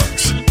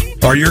entrepreneurs.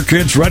 Are your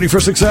kids ready for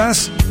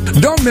success?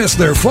 Don't miss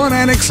their fun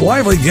antics,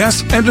 lively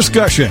guests, and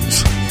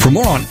discussions. For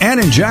more on Ann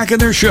and Jack and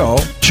their show,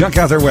 check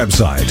out their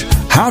website,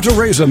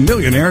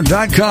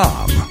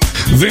 howtoraiseamillionaire.com.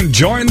 Then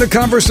join the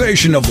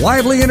conversation of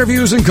lively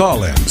interviews and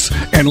call-ins.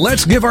 And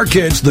let's give our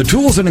kids the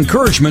tools and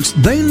encouragements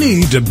they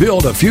need to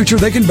build a future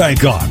they can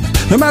bank on,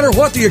 no matter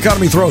what the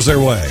economy throws their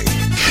way.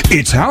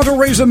 It's How to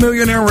Raise a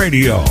Millionaire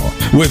Radio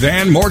with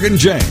Ann Morgan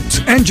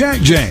James and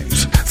Jack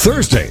James.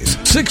 Thursdays,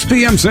 6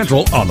 p.m.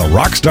 Central on the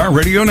Rockstar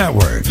Radio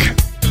Network.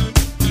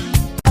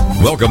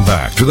 Welcome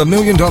back to the $1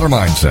 Million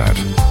Mindset.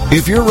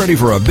 If you're ready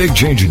for a big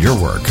change in your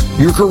work,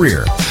 your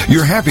career,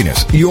 your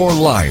happiness, your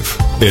life,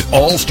 it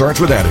all starts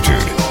with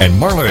attitude. And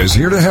Marla is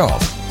here to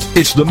help.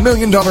 It's the $1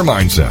 Million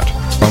Mindset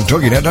on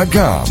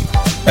TogiNet.com.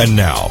 And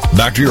now,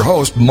 back to your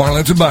host,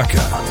 Marla Tabaka.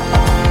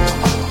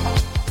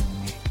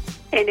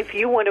 And if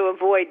you want to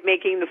avoid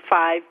making the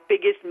 5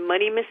 biggest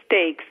money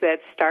mistakes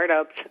that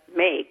startups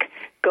make,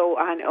 go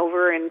on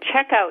over and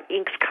check out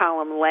Inc.'s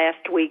column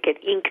last week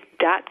at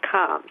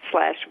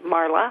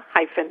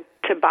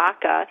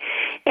Inc.com/Marla-Tabaka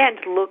and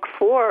look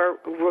for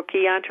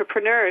rookie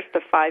entrepreneurs,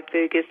 the 5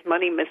 biggest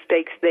money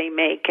mistakes they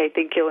make. I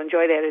think you'll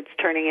enjoy that. It's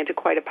turning into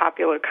quite a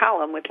popular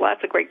column with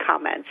lots of great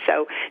comments.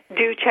 So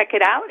do check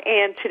it out.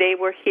 And today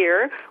we're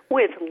here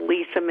with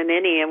Lisa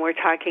Minnini, and we're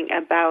talking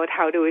about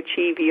how to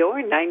achieve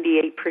your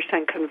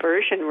 98%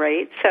 conversion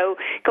rate. So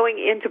going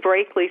into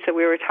break, Lisa,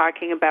 we were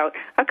talking about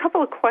a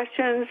couple of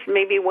questions,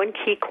 maybe one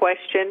key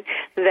question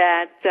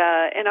that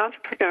an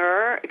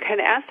entrepreneur can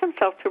ask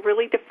themselves to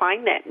really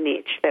define that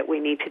niche that we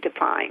need to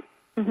define.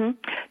 Mm-hmm.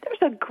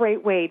 There's a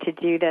great way to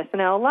do this.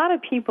 Now, a lot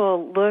of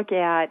people look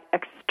at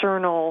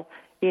external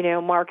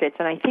markets,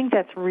 and I think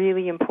that's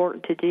really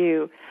important to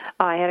do.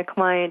 I had a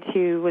client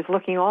who was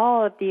looking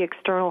all at the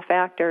external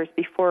factors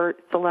before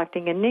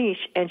selecting a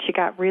niche, and she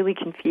got really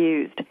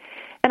confused.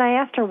 And I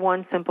asked her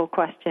one simple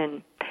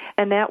question,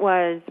 and that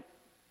was,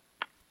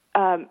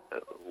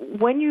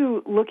 when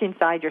you look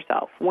inside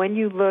yourself, when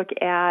you look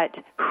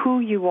at who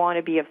you want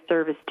to be of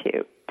service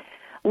to,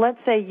 let's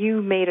say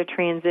you made a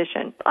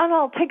transition. And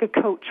I'll take a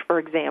coach, for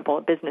example,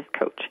 a business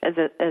coach as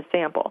a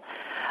sample.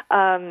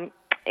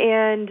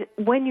 And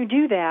when you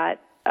do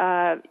that,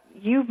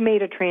 you've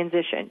made a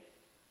transition.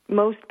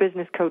 Most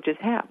business coaches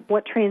have.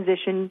 What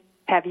transition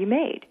have you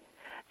made?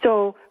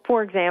 So,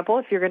 for example,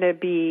 if you're going to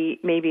be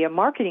maybe a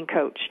marketing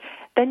coach,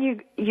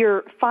 then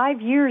you're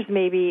 5 years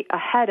maybe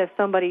ahead of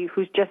somebody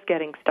who's just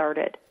getting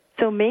started.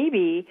 So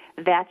maybe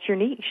that's your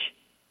niche.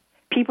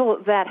 People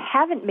that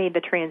haven't made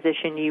the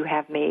transition you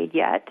have made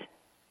yet,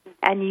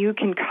 and you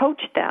can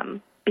coach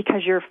them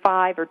because you're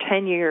 5 or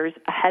 10 years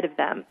ahead of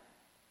them,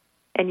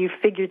 and you've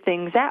figured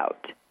things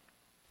out.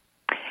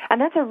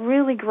 And that's a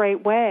really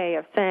great way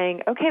of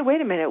saying, okay,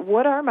 wait a minute,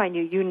 what are my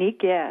new unique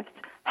gifts?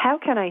 How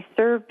can I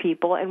serve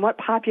people, and what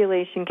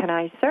population can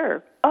I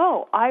serve?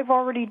 Oh, I've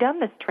already done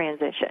this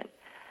transition.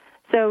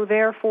 So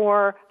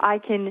therefore, I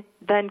can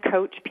then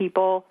coach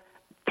people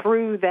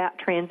through that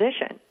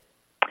transition.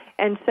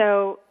 And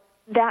so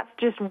that's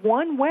just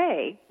one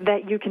way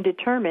that you can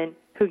determine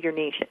who your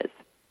niche is.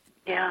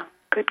 Yeah,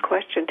 good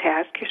question to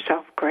ask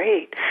yourself.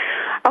 Great.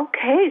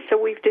 Okay, so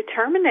we've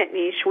determined that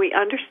niche. We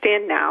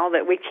understand now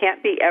that we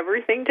can't be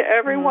everything to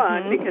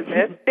everyone because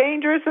that's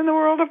dangerous in the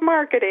world of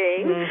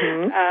marketing.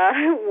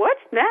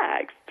 What's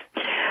next?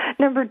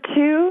 Number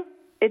 2,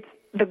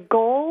 the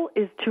goal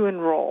is to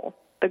enroll.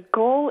 The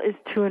goal is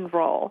to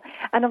enroll.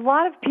 And a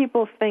lot of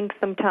people think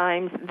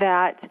sometimes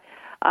that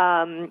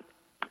they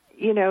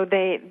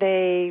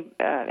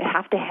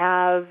have to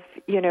have,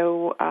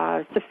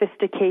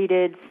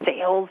 sophisticated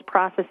sales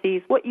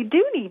processes. What you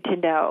do need to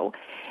know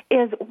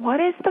is what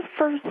is the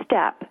first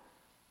step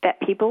that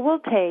people will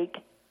take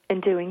in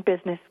doing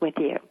business with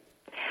you.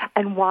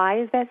 And why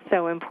is that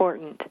so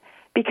important?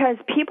 Because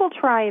people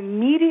try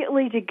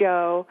immediately to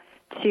go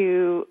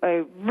to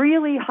a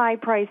really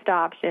high-priced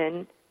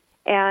option,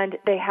 and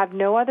they have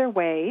no other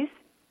ways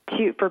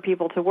for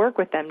people to work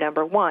with them,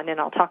 number 1, and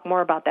I'll talk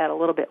more about that a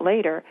little bit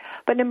later.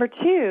 But number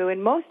 2,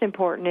 and most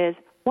important, is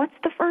what's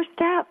the first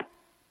step?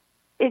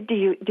 Do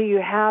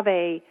you have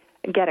a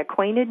get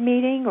acquainted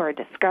meeting or a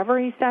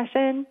discovery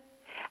session?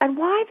 And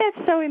why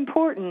that's so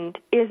important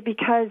is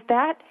because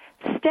that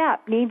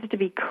step needs to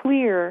be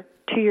clear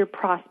to your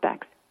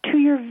prospects, to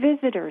your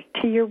visitors,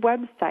 to your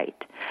website.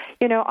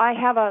 I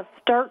have a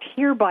Start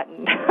Here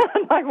button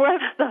on my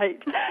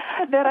website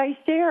that I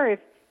share if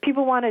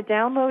people want to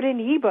download an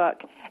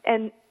ebook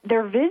and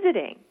they're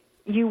visiting.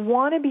 You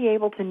want to be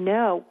able to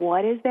know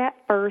what is that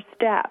first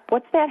step.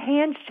 What's that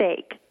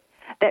handshake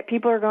that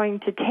people are going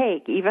to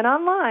take, even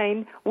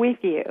online, with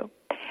you?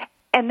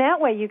 And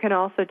that way you can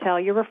also tell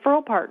your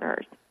referral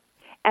partners.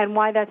 And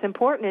why that's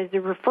important is the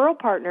referral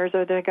partners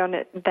are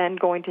then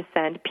going to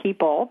send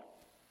people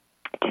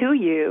to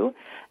you.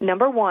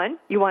 Number 1,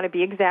 you want to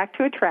be exact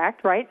to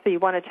attract, right? So you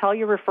want to tell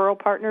your referral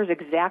partners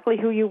exactly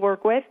who you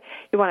work with.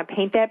 You want to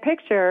paint that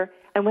picture.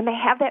 And when they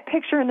have that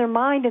picture in their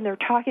mind and they're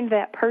talking to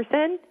that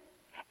person,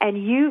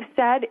 and you've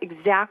said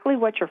exactly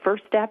what your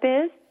first step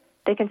is,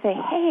 they can say,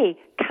 hey,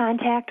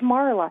 contact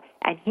Marla,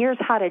 and here's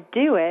how to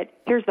do it.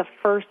 Here's the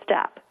first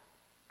step.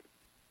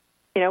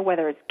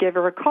 Whether it's give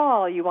her a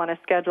call, you want to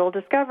schedule a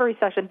discovery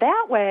session.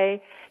 That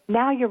way,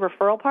 now your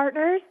referral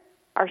partners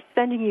are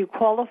sending you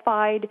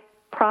qualified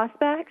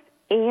prospects,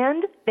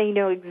 and they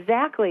know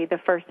exactly the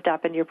first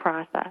step in your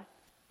process.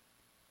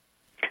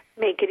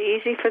 Make it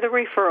easy for the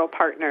referral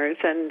partners,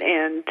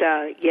 and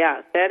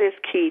yeah, that is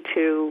key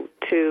to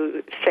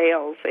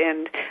sales.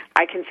 And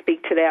I can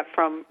speak to that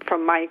from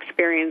my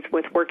experience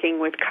with working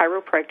with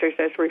chiropractors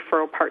as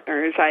referral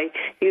partners. I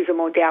use a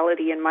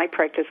modality in my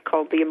practice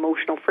called the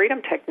emotional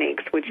freedom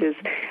techniques, which is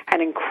an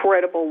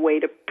incredible way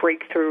to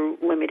break through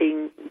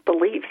limiting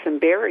beliefs and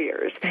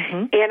barriers.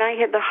 Mm-hmm. And I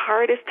had the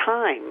hardest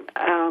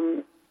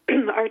time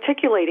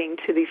articulating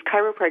to these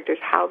chiropractors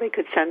how they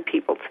could send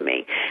people to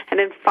me. And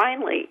then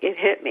finally it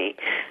hit me.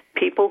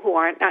 People who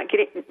are not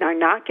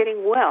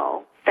getting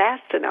well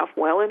fast enough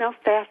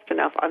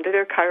under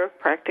their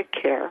chiropractic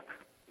care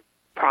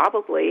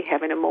probably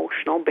have an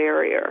emotional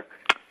barrier.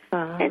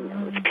 And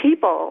those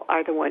people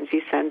are the ones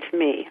you send to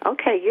me.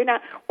 Okay,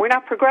 we're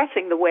not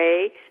progressing the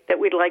way that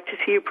we'd like to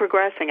see you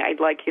progressing.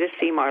 I'd like you to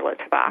see Marla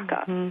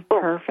Tabaka. Mm-hmm.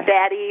 Perfect.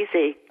 That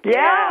easy.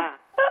 Yeah.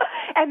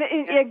 And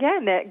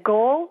again, that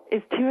goal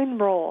is to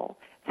enroll.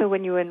 So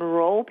when you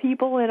enroll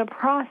people in a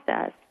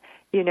process,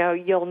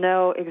 you'll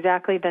know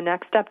exactly the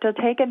next step to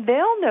take, and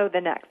they'll know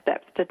the next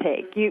steps to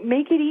take. You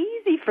make it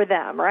easy for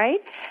them, right?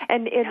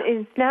 And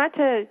it's not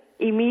to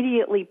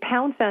immediately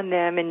pounce on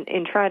them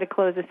and try to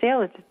close a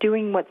sale. It's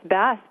doing what's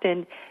best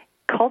and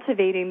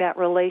cultivating that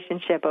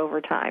relationship over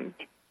time.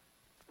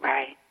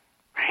 Right.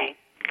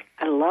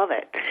 I love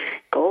it.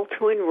 Goal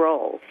to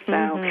enroll. So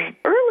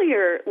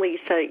earlier,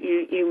 Lisa,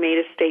 you made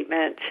a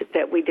statement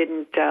that we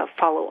didn't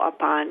follow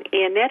up on,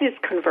 and that is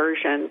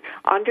conversion,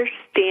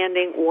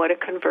 understanding what a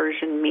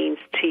conversion means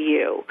to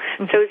you.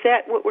 Mm-hmm. So is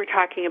that what we're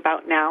talking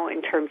about now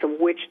in terms of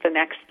which the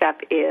next step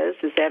is?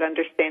 Is that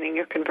understanding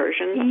your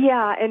conversion?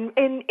 Yeah, and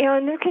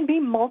there can be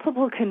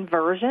multiple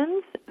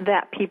conversions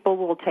that people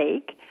will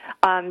take.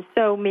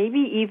 So maybe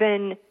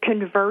even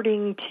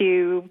converting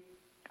to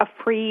a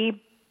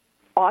free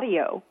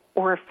audio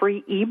or a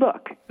free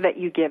ebook that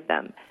you give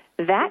them.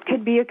 That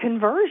could be a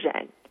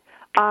conversion.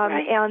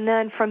 Right. And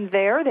then from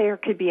there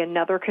could be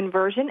another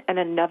conversion and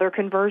another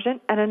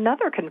conversion and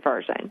another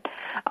conversion.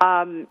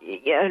 And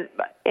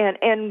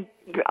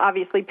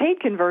obviously paid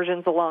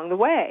conversions along the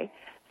way.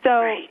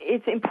 So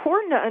It's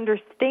important to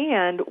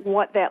understand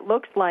what that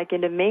looks like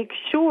and to make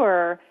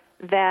sure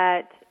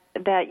that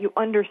you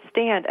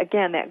understand,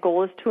 again, that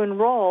goal is to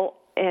enroll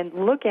and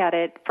look at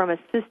it from a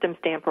system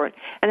standpoint.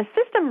 And a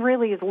system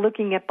really is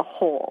looking at the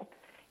whole.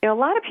 A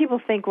lot of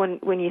people think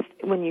when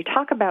you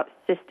talk about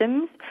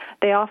systems,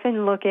 they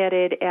often look at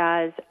it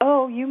as,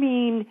 oh, you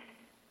mean,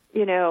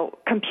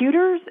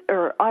 computers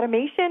or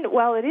automation?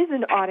 Well, it is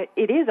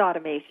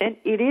automation.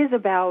 It is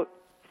about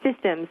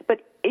systems, but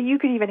you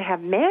could even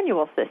have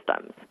manual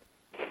systems.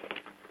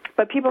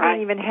 But people don't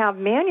even have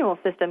manual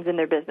systems in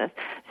their business.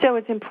 So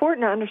it's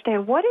important to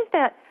understand what is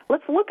that.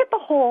 Let's look at the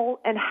whole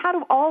and how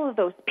do all of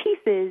those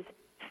pieces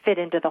fit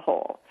into the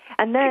whole.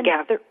 And then,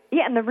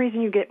 and the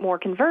reason you get more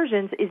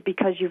conversions is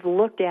because you've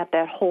looked at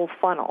that whole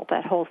funnel,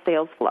 that whole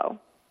sales flow.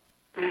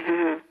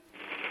 Mm-hmm.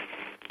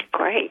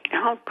 Great.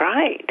 All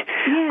right.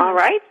 Yeah. All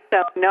right.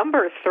 So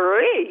number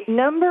 3.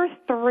 Number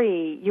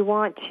 3, you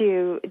want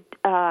to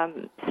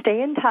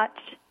stay in touch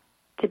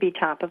to be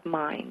top of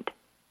mind.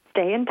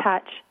 Stay in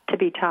touch to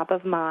be top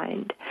of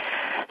mind.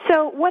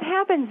 So what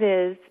happens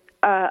is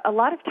a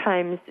lot of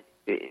times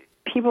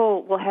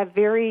people will have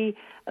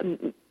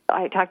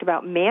I talked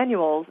about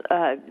manuals.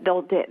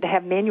 They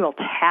have manual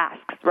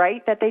tasks,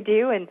 right, that they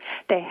do, and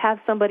they have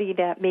somebody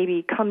that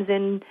maybe comes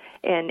in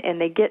and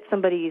they get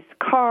somebody's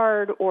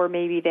card, or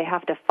maybe they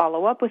have to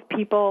follow up with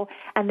people,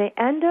 and they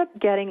end up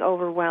getting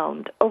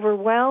overwhelmed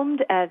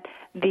at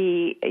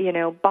the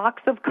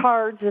box of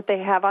cards that they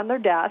have on their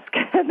desk,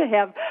 and they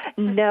have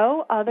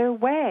no other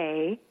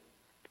way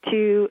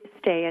to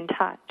stay in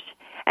touch.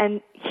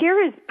 And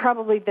here is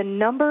probably the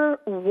number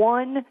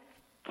one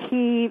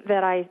key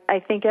that I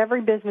think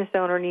every business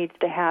owner needs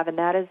to have, and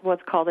that is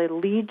what's called a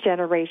lead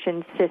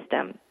generation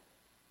system.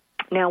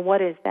 Now,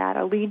 what is that?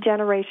 A lead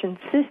generation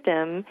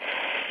system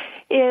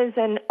is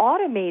an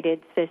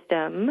automated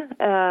system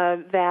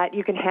that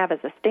you can have as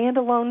a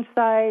standalone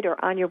site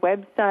or on your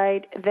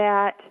website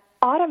that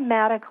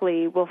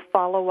automatically will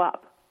follow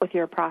up with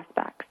your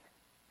prospects.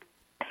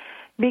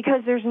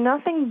 Because there's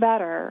nothing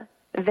better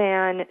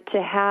than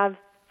to have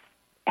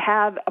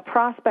a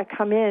prospect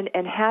come in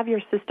and have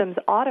your systems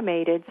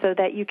automated so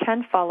that you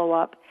can follow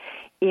up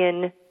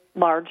in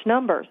large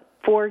numbers.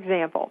 For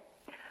example,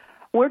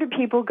 where do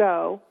people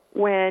go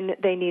when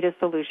they need a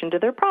solution to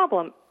their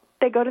problem?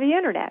 They go to the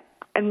Internet.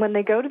 And when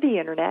they go to the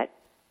Internet,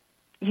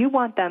 you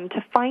want them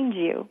to find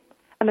you.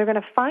 And they're going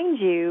to find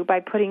you by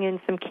putting in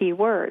some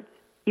keywords.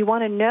 You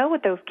want to know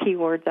what those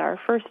keywords are,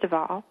 first of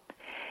all.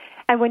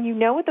 And when you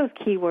know what those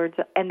keywords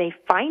are and they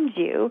find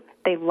you,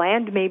 they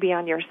land maybe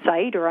on your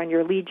site or on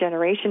your lead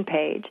generation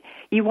page,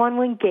 you want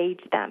to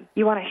engage them.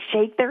 You want to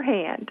shake their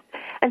hand.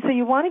 And so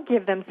you want to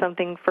give them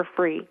something for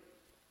free.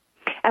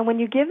 And when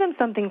you give them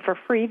something for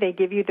free, they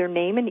give you their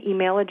name and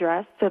email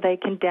address so they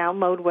can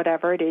download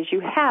whatever it is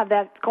you have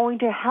that's going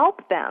to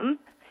help them,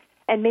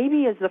 and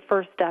maybe as the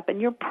first step in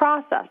your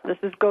process.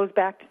 Goes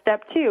back to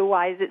step 2.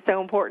 Why is it so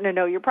important to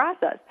know your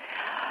process?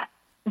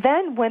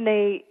 Then when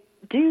they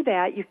do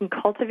that, you can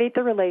cultivate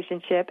the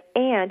relationship,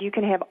 and you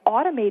can have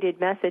automated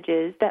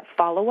messages that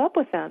follow up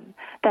with them,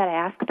 that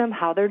ask them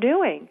how they're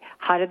doing.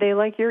 How did they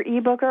like your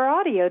ebook or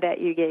audio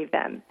that you gave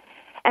them?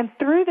 And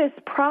through this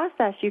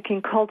process, you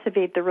can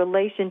cultivate the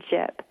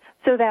relationship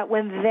so that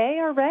when they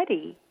are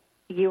ready,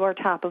 you are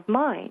top of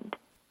mind.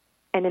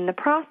 And in the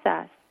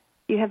process,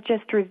 you have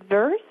just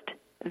reversed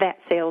that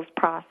sales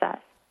process,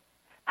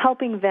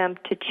 helping them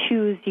to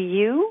choose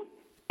you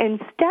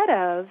instead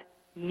of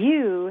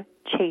you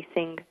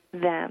chasing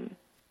them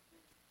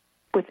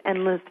with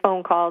endless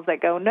phone calls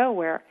that go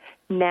nowhere.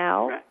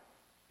 Now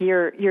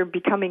you're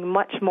becoming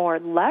much more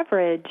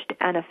leveraged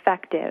and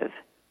effective.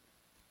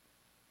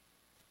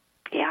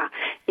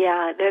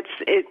 Yeah, that's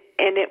it,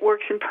 and it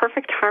works in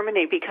perfect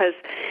harmony because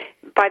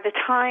by the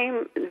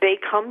time they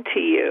come to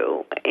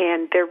you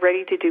and they're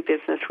ready to do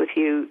business with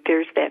you,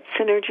 there's that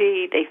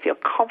synergy. They feel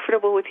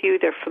comfortable with you.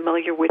 They're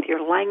familiar with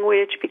your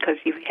language because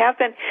you have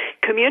been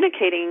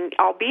communicating,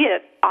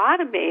 albeit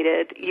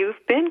automated. You've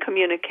been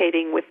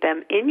communicating with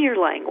them in your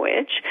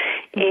language,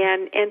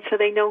 and so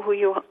they know who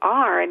you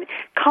are. And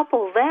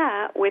couple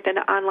that with an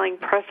online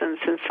presence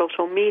in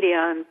social media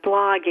and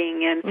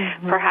blogging and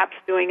perhaps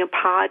doing a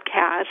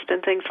podcast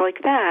and things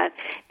like that,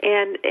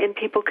 and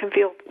people can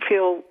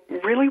feel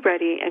really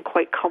ready and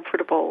quite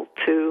comfortable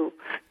to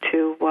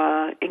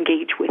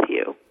engage with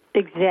you.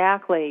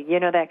 Exactly. You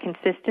know, that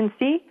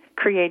consistency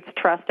creates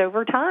trust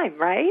over time,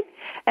 right?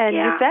 And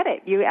you said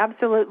it. You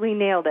absolutely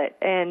nailed it.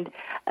 And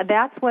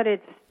that's what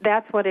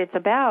it's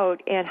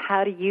about, and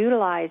how to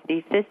utilize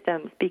these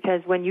systems,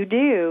 because when you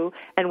do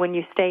and when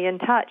you stay in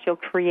touch, you'll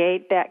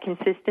create that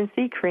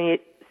consistency.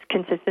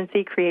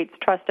 Consistency creates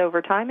trust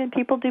over time, and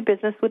people do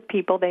business with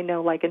people they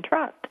know, like, and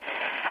trust.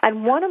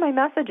 And one of my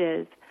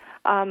messages,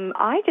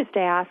 I just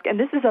ask, and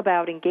this is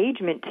about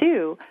engagement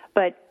too,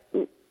 but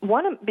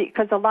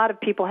because a lot of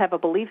people have a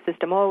belief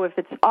system, if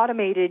it's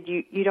automated,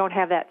 you don't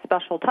have that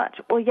special touch.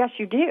 Well, yes,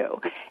 you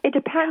do. It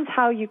depends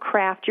how you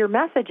craft your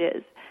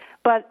messages.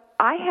 But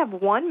I have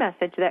one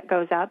message that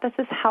goes out that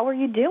says, "How are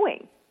you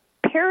doing?"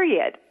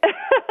 Period. Just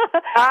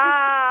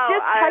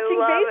touching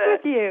base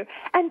with you.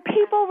 And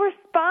people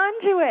respond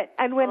to it.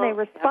 And when they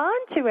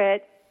respond to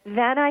it,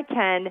 then I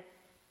can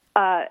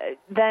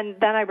then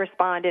I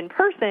respond in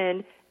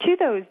person to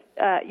those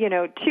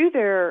to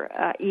their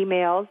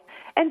emails.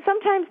 And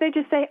sometimes they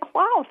just say,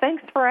 "Wow,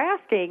 thanks for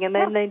asking." And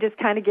then they just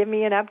kind of give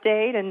me an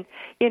update. And,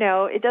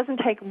 it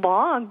doesn't take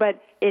long, but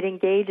it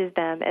engages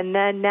them. And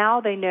then now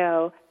they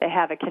know they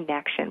have a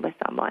connection with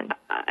someone.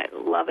 I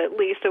love it.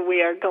 Lisa,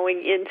 we are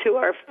going into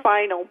our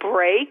final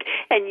break,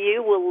 and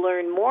you will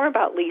learn more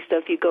about Lisa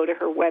if you go to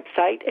her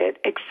website at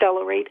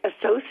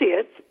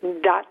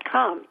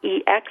ExcelerateAssociates.com,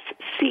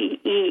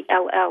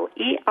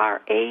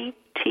 ExcellerAte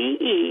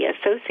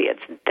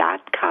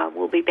Associates.com.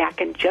 We'll be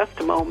back in just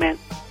a moment.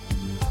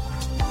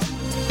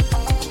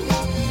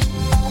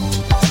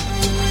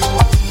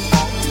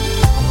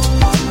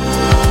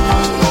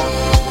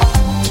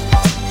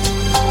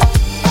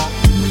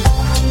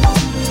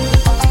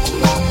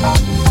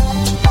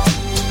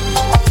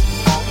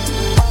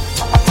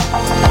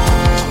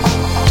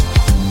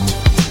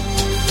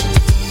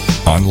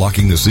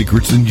 Unlocking the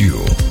secrets in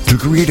you to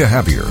create a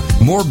happier,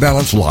 more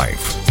balanced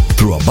life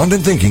through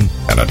abundant thinking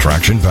and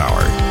attraction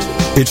power.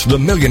 It's the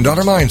 $1 Million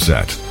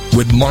Mindset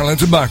with Marla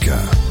Tabaka.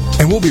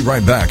 And we'll be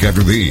right back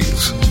after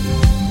these.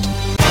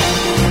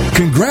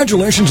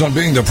 Congratulations on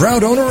being the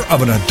proud owner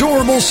of an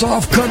adorable,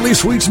 soft, cuddly,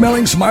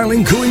 sweet-smelling,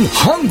 smiling, cooing,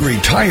 hungry,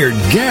 tired,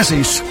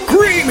 gassy,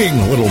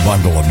 screaming little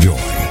bundle of joy.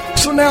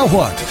 So now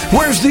what?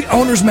 Where's the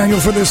owner's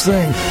manual for this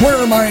thing? Where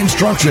are my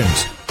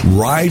instructions?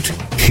 Right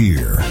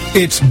here.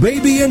 It's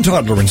Baby and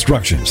Toddler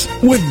Instructions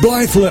with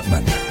Blythe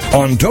Lipman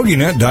on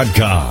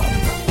TogiNet.com.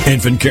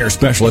 Infant care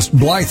specialist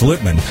Blythe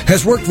Lipman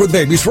has worked with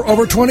babies for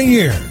over 20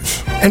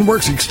 years and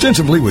works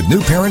extensively with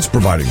new parents,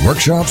 providing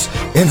workshops,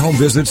 in-home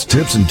visits,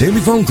 tips, and daily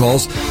phone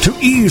calls to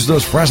ease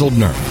those frazzled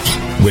nerves.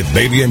 With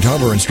Baby and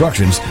Toddler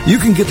Instructions, you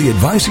can get the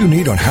advice you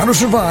need on how to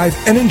survive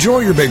and enjoy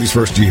your baby's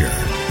first year.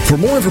 For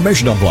more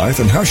information on Blythe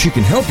and how she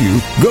can help you,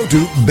 go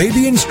to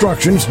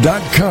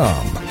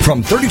babyinstructions.com.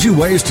 From 32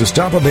 ways to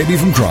stop a baby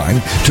from crying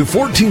to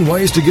 14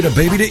 ways to get a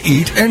baby to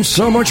eat and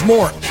so much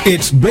more.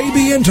 It's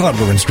Baby and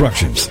Toddler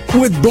Instructions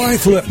with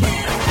Blythe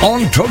Lipman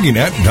on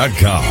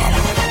TogiNet.com.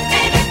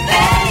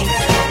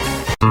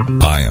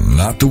 I am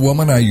not the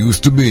woman I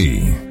used to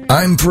be.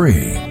 I'm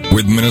free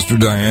with Minister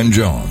Diane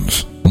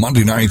Jones.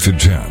 Monday nights at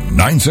 10,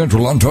 9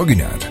 Central on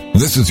TogiNet.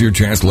 This is your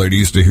chance,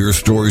 ladies, to hear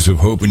stories of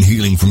hope and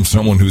healing from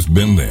someone who's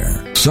been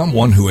there.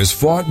 Someone who has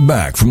fought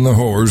back from the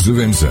horrors of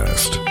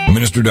incest.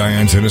 Minister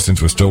Diane's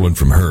innocence was stolen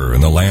from her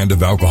in the land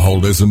of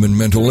alcoholism and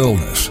mental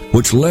illness,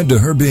 which led to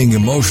her being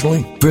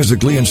emotionally,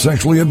 physically, and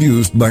sexually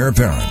abused by her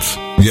parents.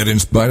 Yet in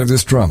spite of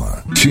this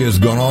trauma, she has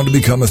gone on to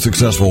become a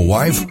successful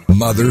wife,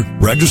 mother,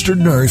 registered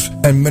nurse,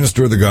 and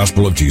minister of the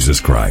gospel of Jesus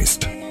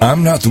Christ.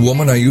 I'm not the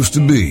woman I used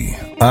to be.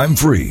 I'm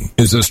Free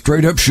is a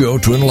straight-up show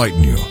to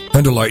enlighten you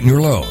and to lighten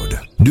your load.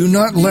 Do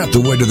not let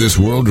the weight of this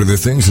world or the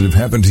things that have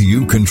happened to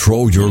you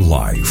control your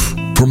life.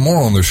 For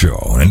more on the show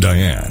and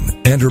Diane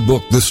and her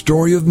book, The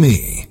Story of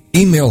Me,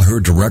 email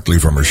her directly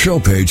from her show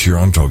page here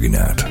on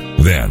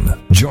TogiNet.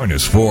 Then, join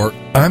us for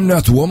I'm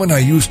Not the Woman I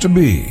Used to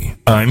Be,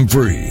 I'm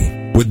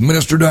Free, with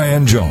Minister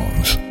Diane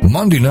Jones,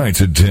 Monday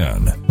nights at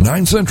 10,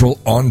 9 Central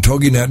on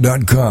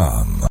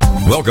TogiNet.com.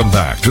 Welcome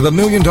back to the $1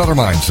 Million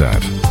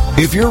Mindset.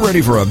 If you're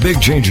ready for a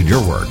big change in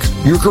your work,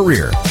 your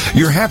career,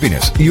 your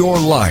happiness, your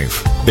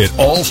life, it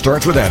all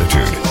starts with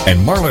attitude,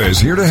 and Marla is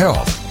here to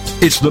help.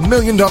 It's the $1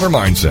 Million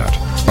Mindset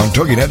on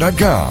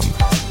TogiNet.com.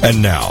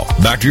 And now,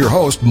 back to your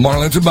host,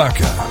 Marla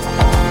Tabaka.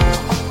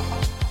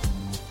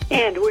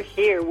 And we're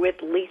here with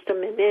Lisa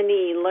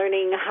Minnini,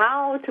 learning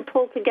how to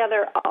pull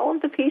together all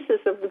of the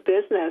pieces of the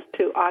business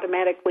to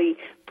automatically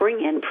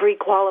bring in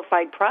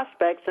pre-qualified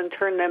prospects and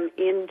turn them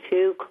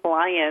into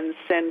clients.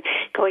 And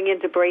going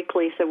into break,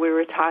 Lisa, we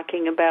were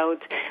talking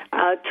about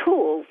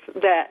tools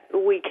that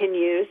we can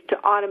use to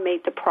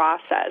automate the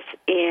process.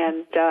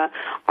 And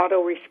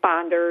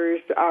autoresponders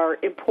are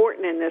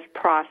important in this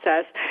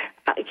process.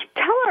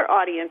 Tell our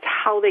audience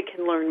how they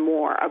can learn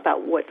more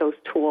about what those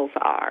tools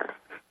are.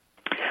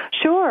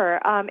 Sure.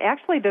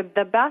 Actually,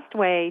 the best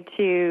way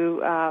to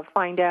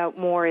find out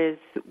more is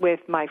with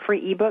my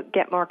free ebook,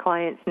 Get More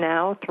Clients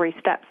Now, 3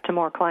 Steps to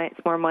More Clients,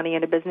 More Money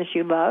in a Business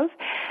You Love.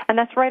 And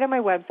that's right on my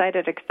website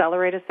at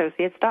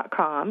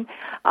acceleratassociates.com.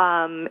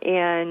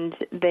 And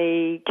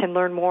they can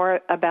learn more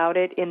about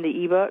it in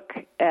the ebook.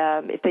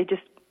 If they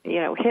just,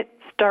 hit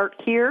start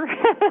here,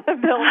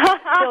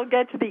 they'll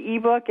get to the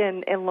ebook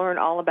and learn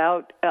all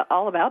about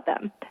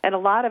them, and a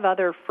lot of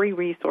other free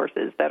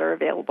resources that are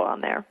available on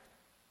there.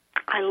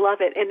 I love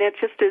it, and it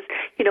just is,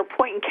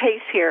 point in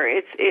case here.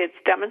 It's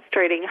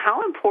demonstrating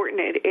how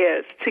important it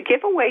is to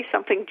give away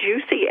something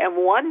juicy and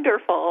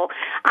wonderful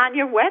on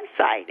your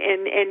website,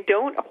 and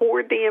don't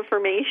hoard the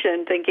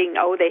information thinking,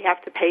 they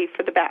have to pay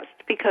for the best,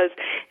 because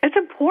it's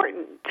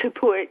important to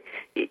put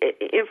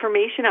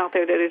information out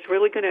there that is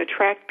really going to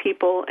attract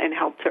people and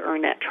help to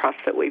earn that trust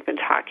that we've been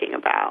talking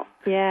about.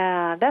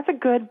 Yeah, that's a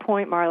good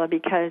point, Marla,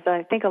 because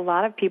I think a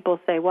lot of people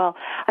say, well,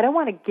 I don't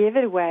want to give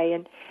it away,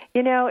 and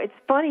it's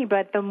funny,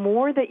 but the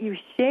more that you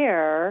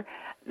share,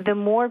 the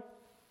more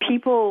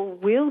people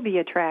will be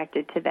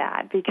attracted to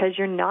that, because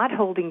you're not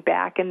holding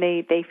back, and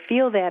they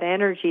feel that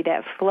energy,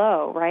 that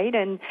flow, right?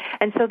 And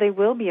so they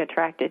will be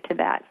attracted to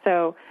that.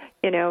 So,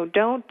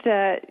 don't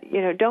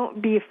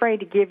be afraid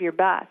to give your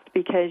best,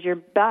 because your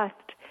best,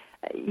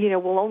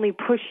 will only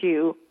push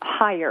you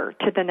higher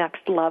to the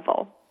next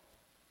level.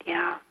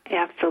 Yeah,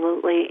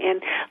 absolutely.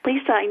 And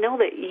Lisa, I know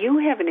that you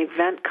have an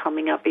event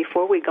coming up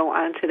before we go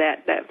on to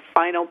that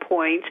final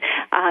point.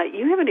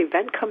 You have an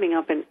event coming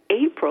up in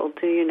April,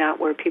 do you not,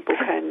 where people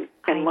can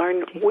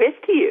learn with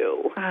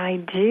you?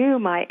 I do.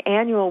 My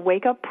annual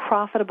Wake Up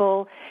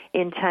Profitable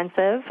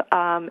Intensive.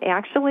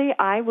 Actually,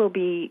 I will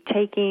be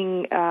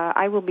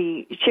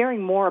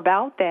sharing more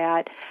about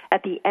that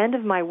at the end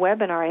of my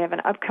webinar. I have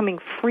an upcoming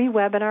free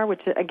webinar,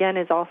 which again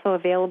is also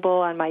available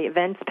on my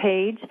events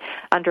page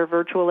under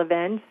virtual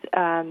events.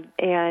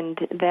 And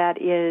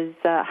that is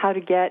how to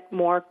get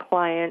more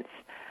clients,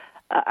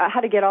 how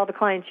to get all the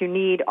clients you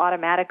need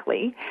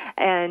automatically.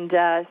 And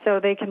so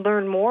they can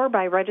learn more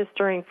by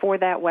registering for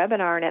that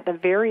webinar. And at the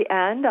very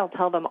end, I'll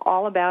tell them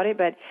all about it.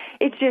 But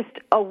it's just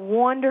a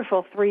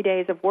wonderful 3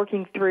 days of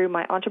working through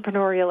my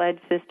entrepreneurial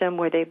ed system,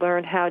 where they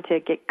learn how to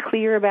get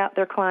clear about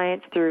their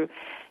clients through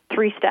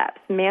 3 steps: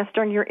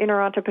 mastering your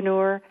inner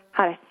entrepreneur,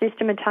 how to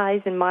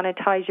systematize and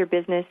monetize your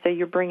business so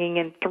you're bringing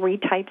in 3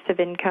 types of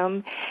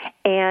income,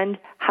 and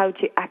how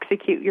to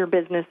execute your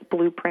business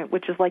blueprint,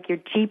 which is like your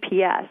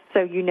GPS, so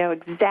you know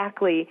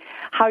exactly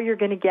how you're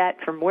going to get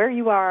from where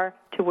you are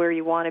to where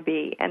you want to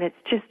be. And it's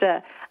just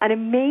an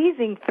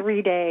amazing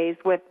 3 days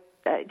with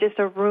just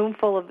a room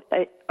full of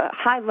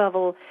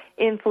high-level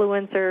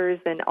influencers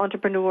and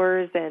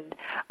entrepreneurs and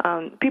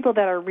people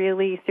that are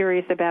really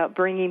serious about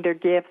bringing their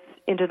gifts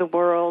into the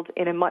world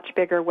in a much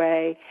bigger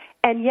way,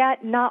 and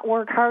yet not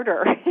work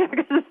harder.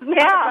 Because it's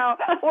not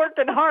about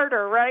working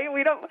harder, right?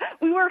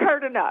 We work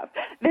hard enough.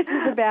 This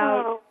is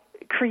about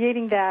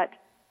creating that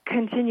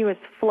continuous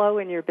flow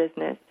in your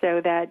business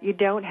so that you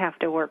don't have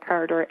to work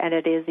harder and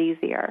it is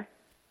easier.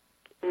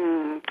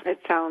 It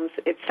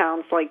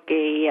sounds like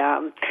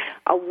a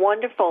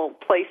wonderful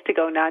place to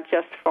go, not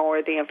just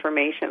for the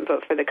information,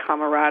 but for the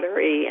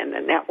camaraderie and the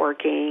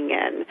networking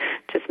and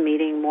just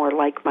meeting more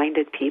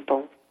like-minded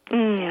people.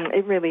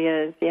 It really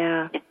is,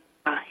 yeah.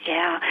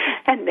 Yeah,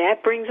 and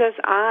that brings us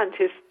on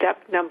to step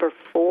number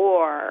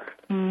 4.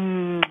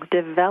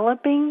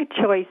 Developing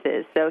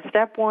choices. So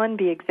step 1,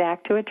 be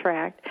exact to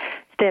attract.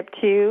 Step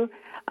 2,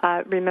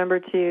 remember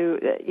to,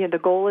 the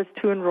goal is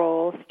to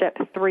enroll. Step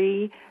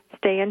 3,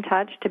 stay in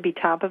touch to be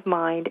top of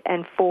mind.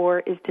 And 4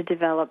 is to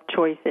develop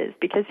choices.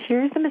 Because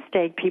here's the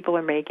mistake people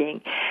are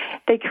making.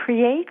 They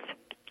create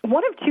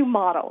one of 2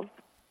 models.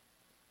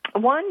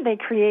 One, they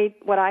create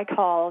what I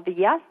call the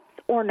yes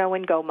or no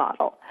and go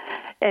model.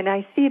 And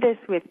I see this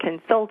with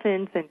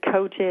consultants and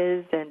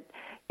coaches and,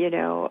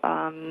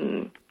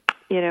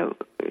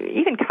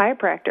 even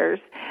chiropractors,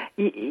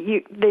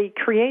 they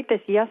create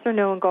this yes or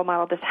no and go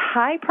model, this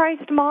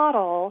high-priced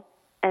model,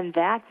 and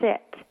that's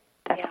it.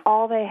 That's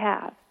all they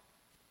have.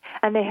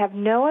 And they have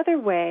no other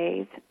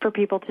ways for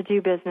people to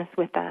do business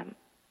with them.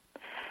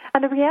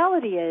 And the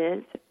reality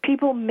is,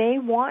 people may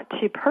want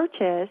to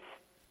purchase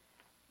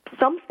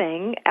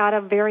something at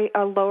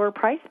a lower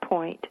price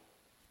point,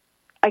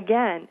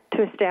 again,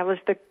 to establish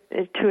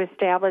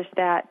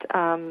that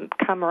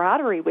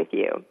camaraderie with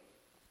you.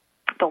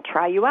 They'll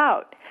try you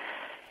out.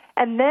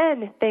 And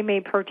then they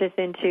may purchase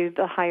into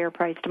the higher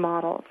priced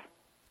models.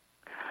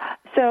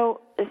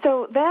 So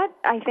that,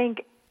 I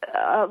think,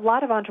 a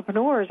lot of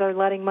entrepreneurs are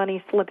letting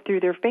money slip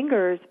through their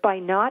fingers by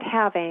not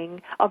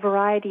having a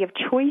variety of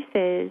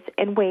choices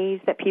and ways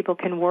that people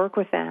can work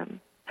with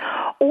them.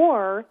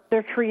 Or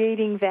they're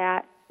trading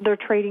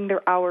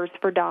their hours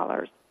for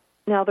dollars.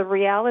 Now, the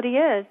reality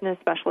is, and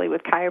especially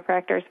with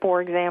chiropractors,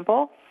 for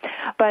example,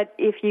 but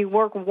if you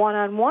work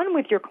one-on-one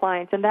with your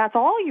clients and that's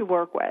all you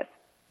work with,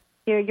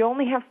 you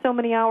only have so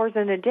many hours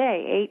in a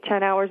day,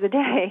 8-10 hours a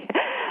day,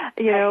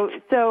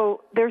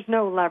 so there's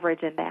no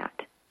leverage in that.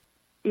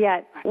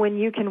 Yet, when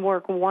you can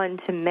work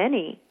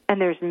one-to-many,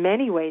 and there's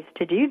many ways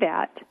to do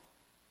that,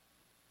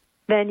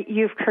 then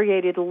you've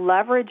created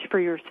leverage for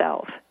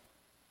yourself.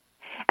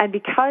 And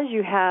because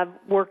you have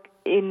work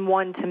in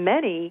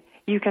one-to-many,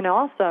 you can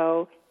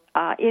also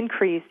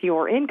increase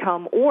your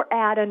income or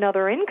add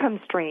another income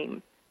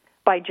stream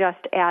by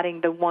just adding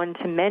the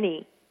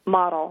one-to-many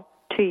model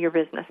to your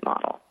business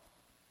model.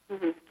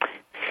 Mm-hmm.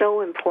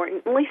 So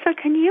important. Lisa,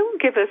 can you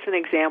give us an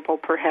example,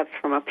 perhaps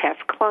from a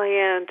past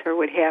client or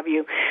what have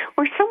you,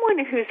 or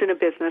someone who's in a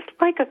business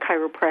like a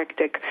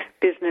chiropractic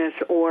business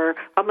or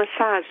a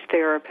massage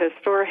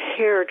therapist or a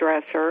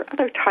hairdresser,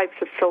 other types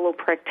of solo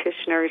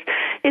practitioners?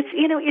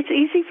 It's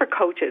easy for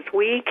coaches.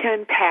 We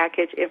can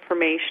package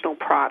informational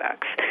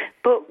products.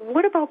 But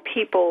what about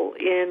people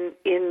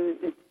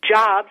in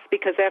jobs,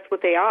 because that's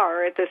what they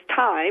are at this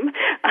time,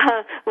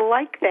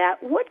 like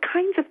that? What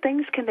kinds of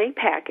things can they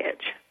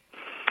package?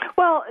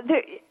 Well,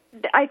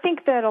 I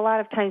think that a lot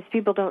of times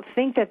people don't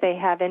think that they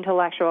have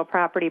intellectual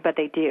property, but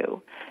they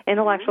do.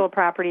 Intellectual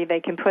property they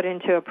can put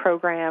into a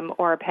program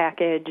or a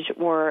package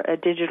or a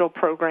digital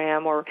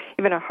program or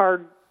even a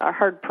hard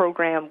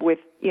program with,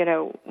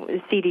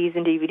 CDs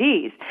and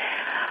DVDs.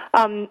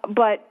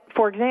 But,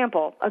 for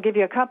example, I'll give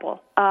you a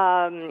couple.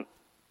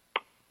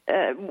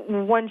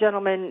 One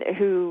gentleman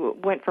who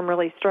went from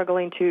really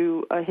struggling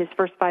to his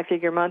first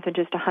 5-figure month in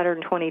just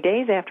 120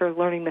 days after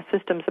learning the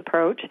systems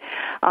approach,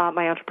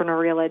 my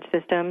Entrepreneurial Edge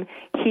system,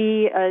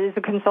 he is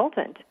a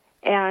consultant,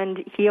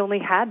 and he only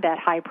had that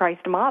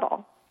high-priced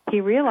model.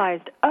 He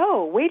realized,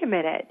 wait a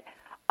minute,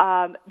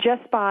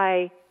 just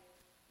by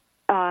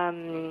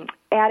adding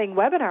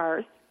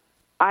webinars,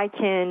 I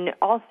can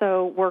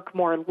also work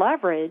more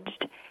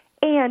leveraged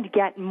and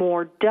get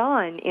more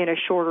done in a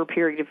shorter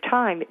period of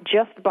time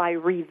just by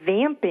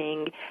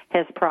revamping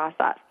his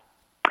process.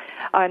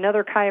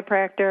 Another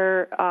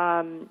chiropractor,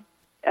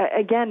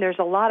 again, there's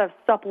a lot of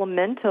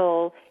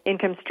supplemental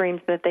income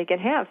streams that they can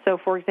have. So,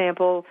 for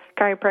example,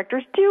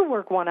 chiropractors do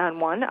work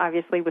one-on-one,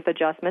 obviously with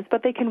adjustments,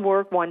 but they can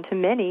work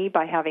one-to-many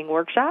by having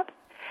workshops,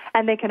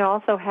 and they can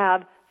also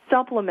have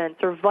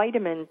supplements or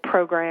vitamin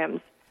programs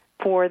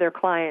for their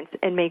clients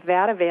and make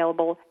that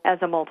available as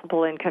a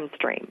multiple income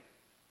stream.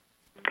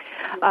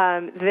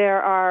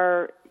 There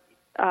are,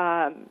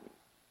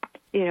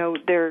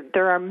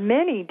 there are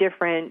many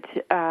different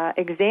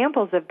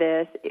examples of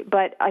this,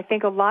 but I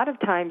think a lot of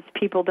times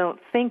people don't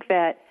think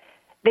that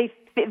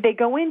they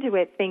go into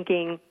it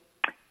thinking,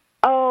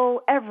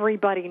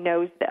 everybody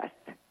knows this.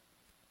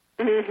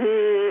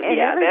 Mm-hmm.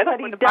 Yeah,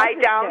 that's one of my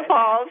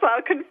downfalls,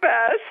 I'll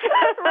confess.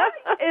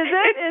 Is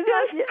it? It's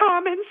just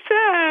common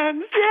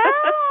sense.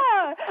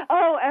 Yeah.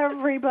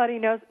 Everybody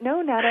knows.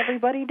 No, not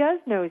everybody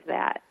knows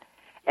that.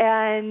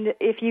 And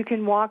if you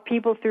can walk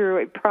people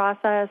through a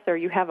process or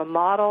you have a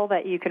model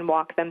that you can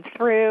walk them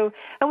through,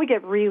 and we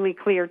get really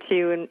clear,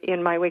 too,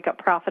 in my Wake Up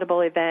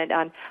Profitable event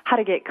on how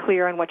to get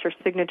clear on what your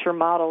signature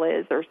model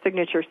is or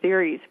signature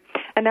series.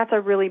 And that's a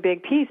really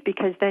big piece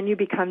because then you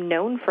become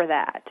known for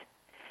that.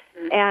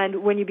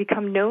 And when you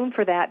become known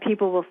for that,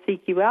 people will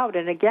seek you out.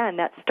 And again,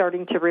 that's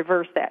starting to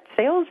reverse that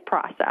sales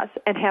process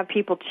and have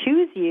people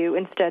choose you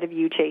instead of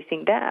you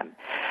chasing them.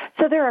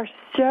 So there are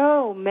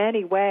so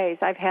many ways.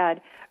 I've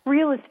had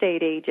real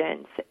estate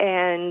agents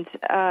and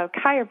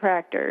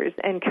chiropractors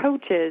and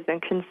coaches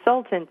and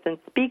consultants and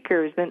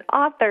speakers and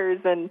authors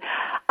and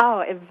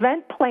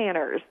event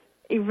planners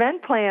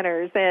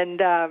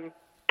and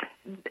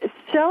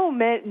so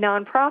many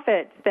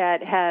nonprofits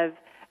that have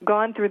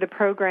gone through the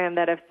program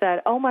that have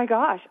said, oh my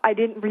gosh, I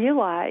didn't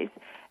realize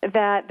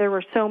that there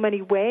were so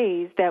many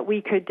ways that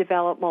we could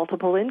develop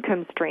multiple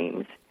income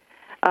streams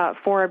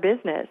for our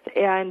business.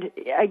 And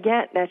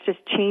again, that's just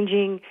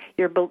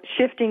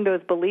shifting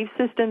those belief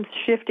systems,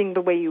 shifting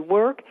the way you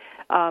work,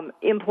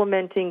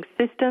 implementing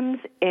systems,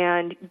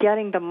 and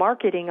getting the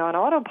marketing on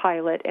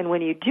autopilot. And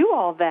when you do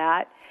all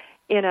that,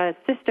 in a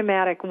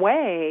systematic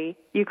way,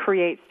 you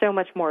create so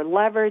much more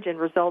leverage and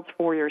results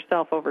for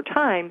yourself over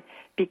time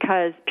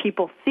because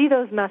people see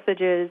those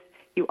messages,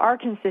 you are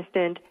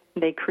consistent,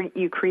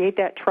 you create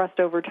that trust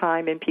over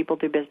time, and people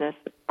do business,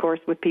 of course,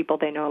 with people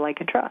they know, like,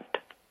 and trust.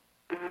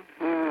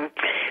 Mm-hmm.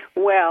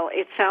 Well,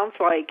 it sounds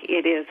like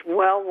it is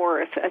well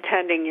worth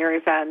attending your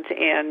event,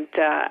 and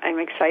I'm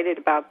excited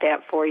about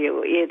that for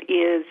you.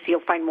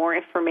 You'll find more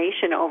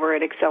information over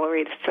at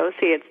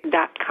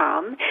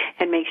acceleratassociates.com,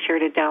 and make sure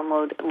to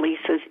download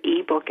Lisa's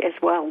ebook as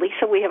well.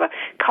 Lisa, we have a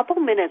couple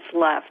minutes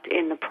left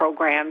in the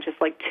program,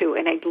 just like 2,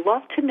 and I'd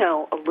love to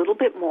know a little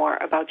bit more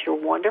about your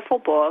wonderful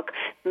book,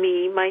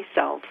 Me,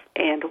 Myself,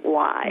 and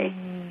Why.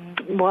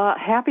 Well,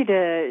 happy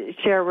to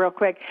share real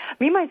quick.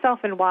 Me, Myself,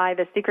 and Why,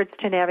 The Secrets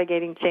to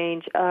Navigating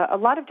Change. A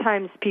lot of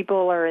times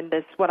people are in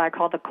this, what I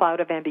call the cloud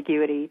of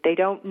ambiguity. They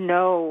don't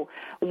know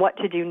what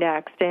to do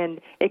next, and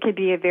it can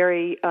be a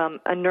very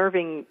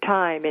unnerving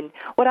time. And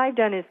what I've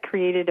done is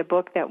created a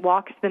book that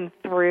walks them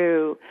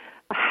through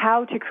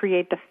how to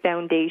create the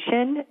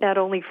foundation, not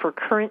only for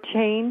current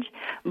change,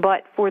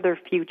 but for their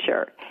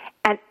future.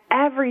 And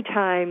every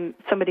time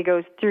somebody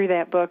goes through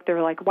that book,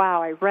 they're like,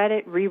 wow, I read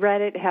it,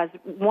 reread it. It has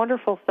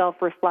wonderful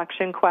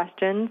self-reflection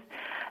questions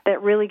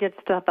that really gets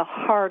to the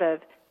heart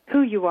of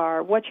who you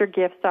are, what your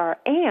gifts are,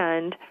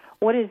 and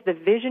what is the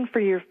vision for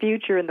your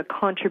future and the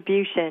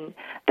contribution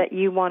that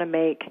you want to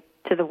make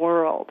to the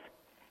world.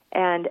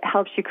 And it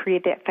helps you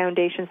create that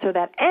foundation so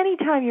that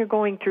anytime you're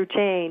going through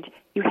change,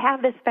 you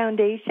have this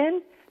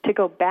foundation to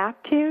go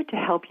back to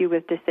help you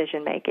with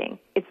decision making.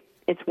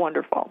 It's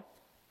wonderful.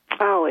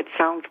 Oh, it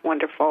sounds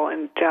wonderful.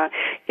 And,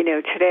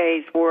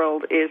 today's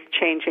world is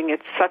changing at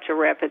such a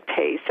rapid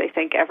pace. I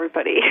think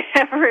everybody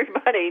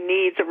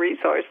needs a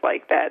resource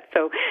like that.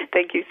 So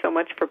thank you so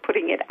much for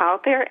putting it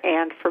out there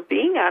and for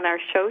being on our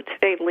show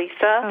today,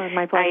 Lisa. Oh,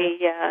 my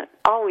pleasure. I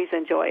always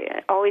enjoy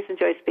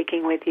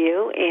speaking with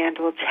you, and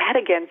we'll chat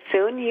again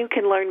soon. You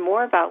can learn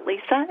more about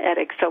Lisa at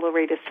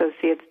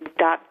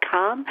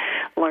acceleratassociates.com,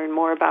 learn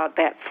more about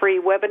that free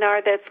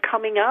webinar that's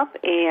coming up,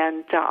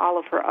 and all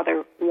of her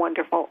other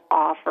wonderful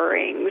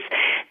offerings.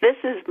 This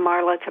is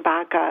Marla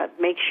Tabaka.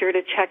 Make sure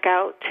to check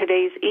out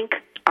today's Inc.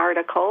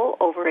 article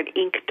over at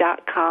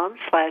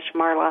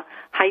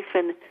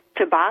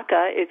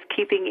Inc.com/Marla-Tabaka. It's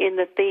keeping in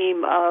the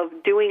theme of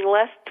doing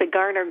less to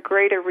garner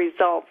greater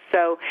results.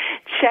 So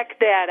check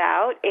that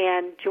out,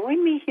 and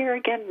join me here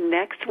again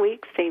next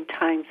week, same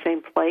time,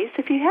 same place.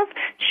 If you have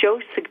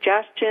show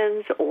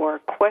suggestions or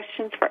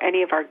questions for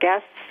any of our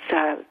guests,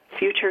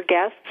 future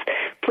guests,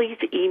 please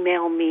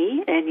email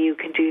me, and you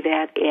can do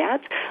that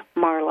at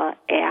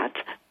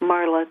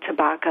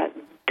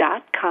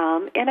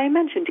marla@marlatabaka.com. And I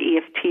mentioned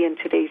EFT in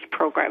today's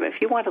program.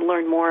 If you want to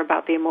learn more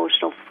about the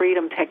emotional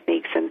freedom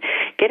techniques and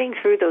getting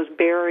through those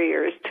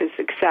barriers to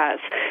success,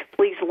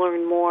 please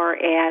learn more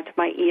at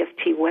my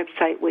EFT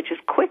website, which is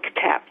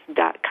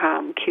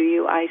quicktaps.com,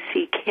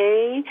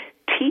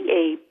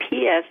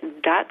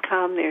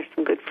 QUICKTAPS.com. There's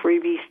some good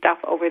freebie stuff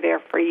over there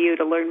for you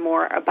to learn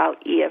more about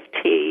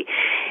EFT.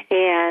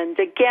 And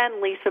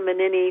again, Lisa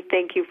Manini,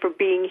 thank you for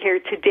being here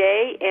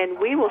today, and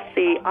we will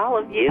see all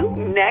of you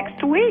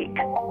next week.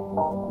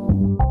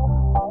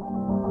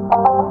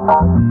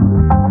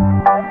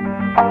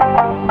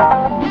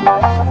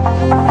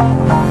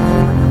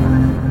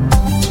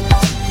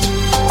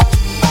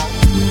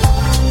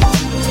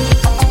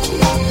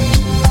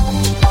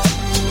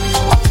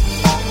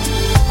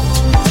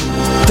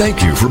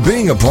 Thank you for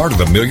being a part of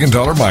the $1 Million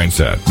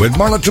Mindset with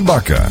Marla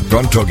Tabaka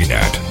from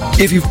TogiNet.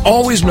 If you've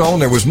always known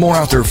there was more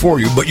out there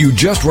for you, but you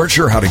just weren't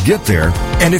sure how to get there, and if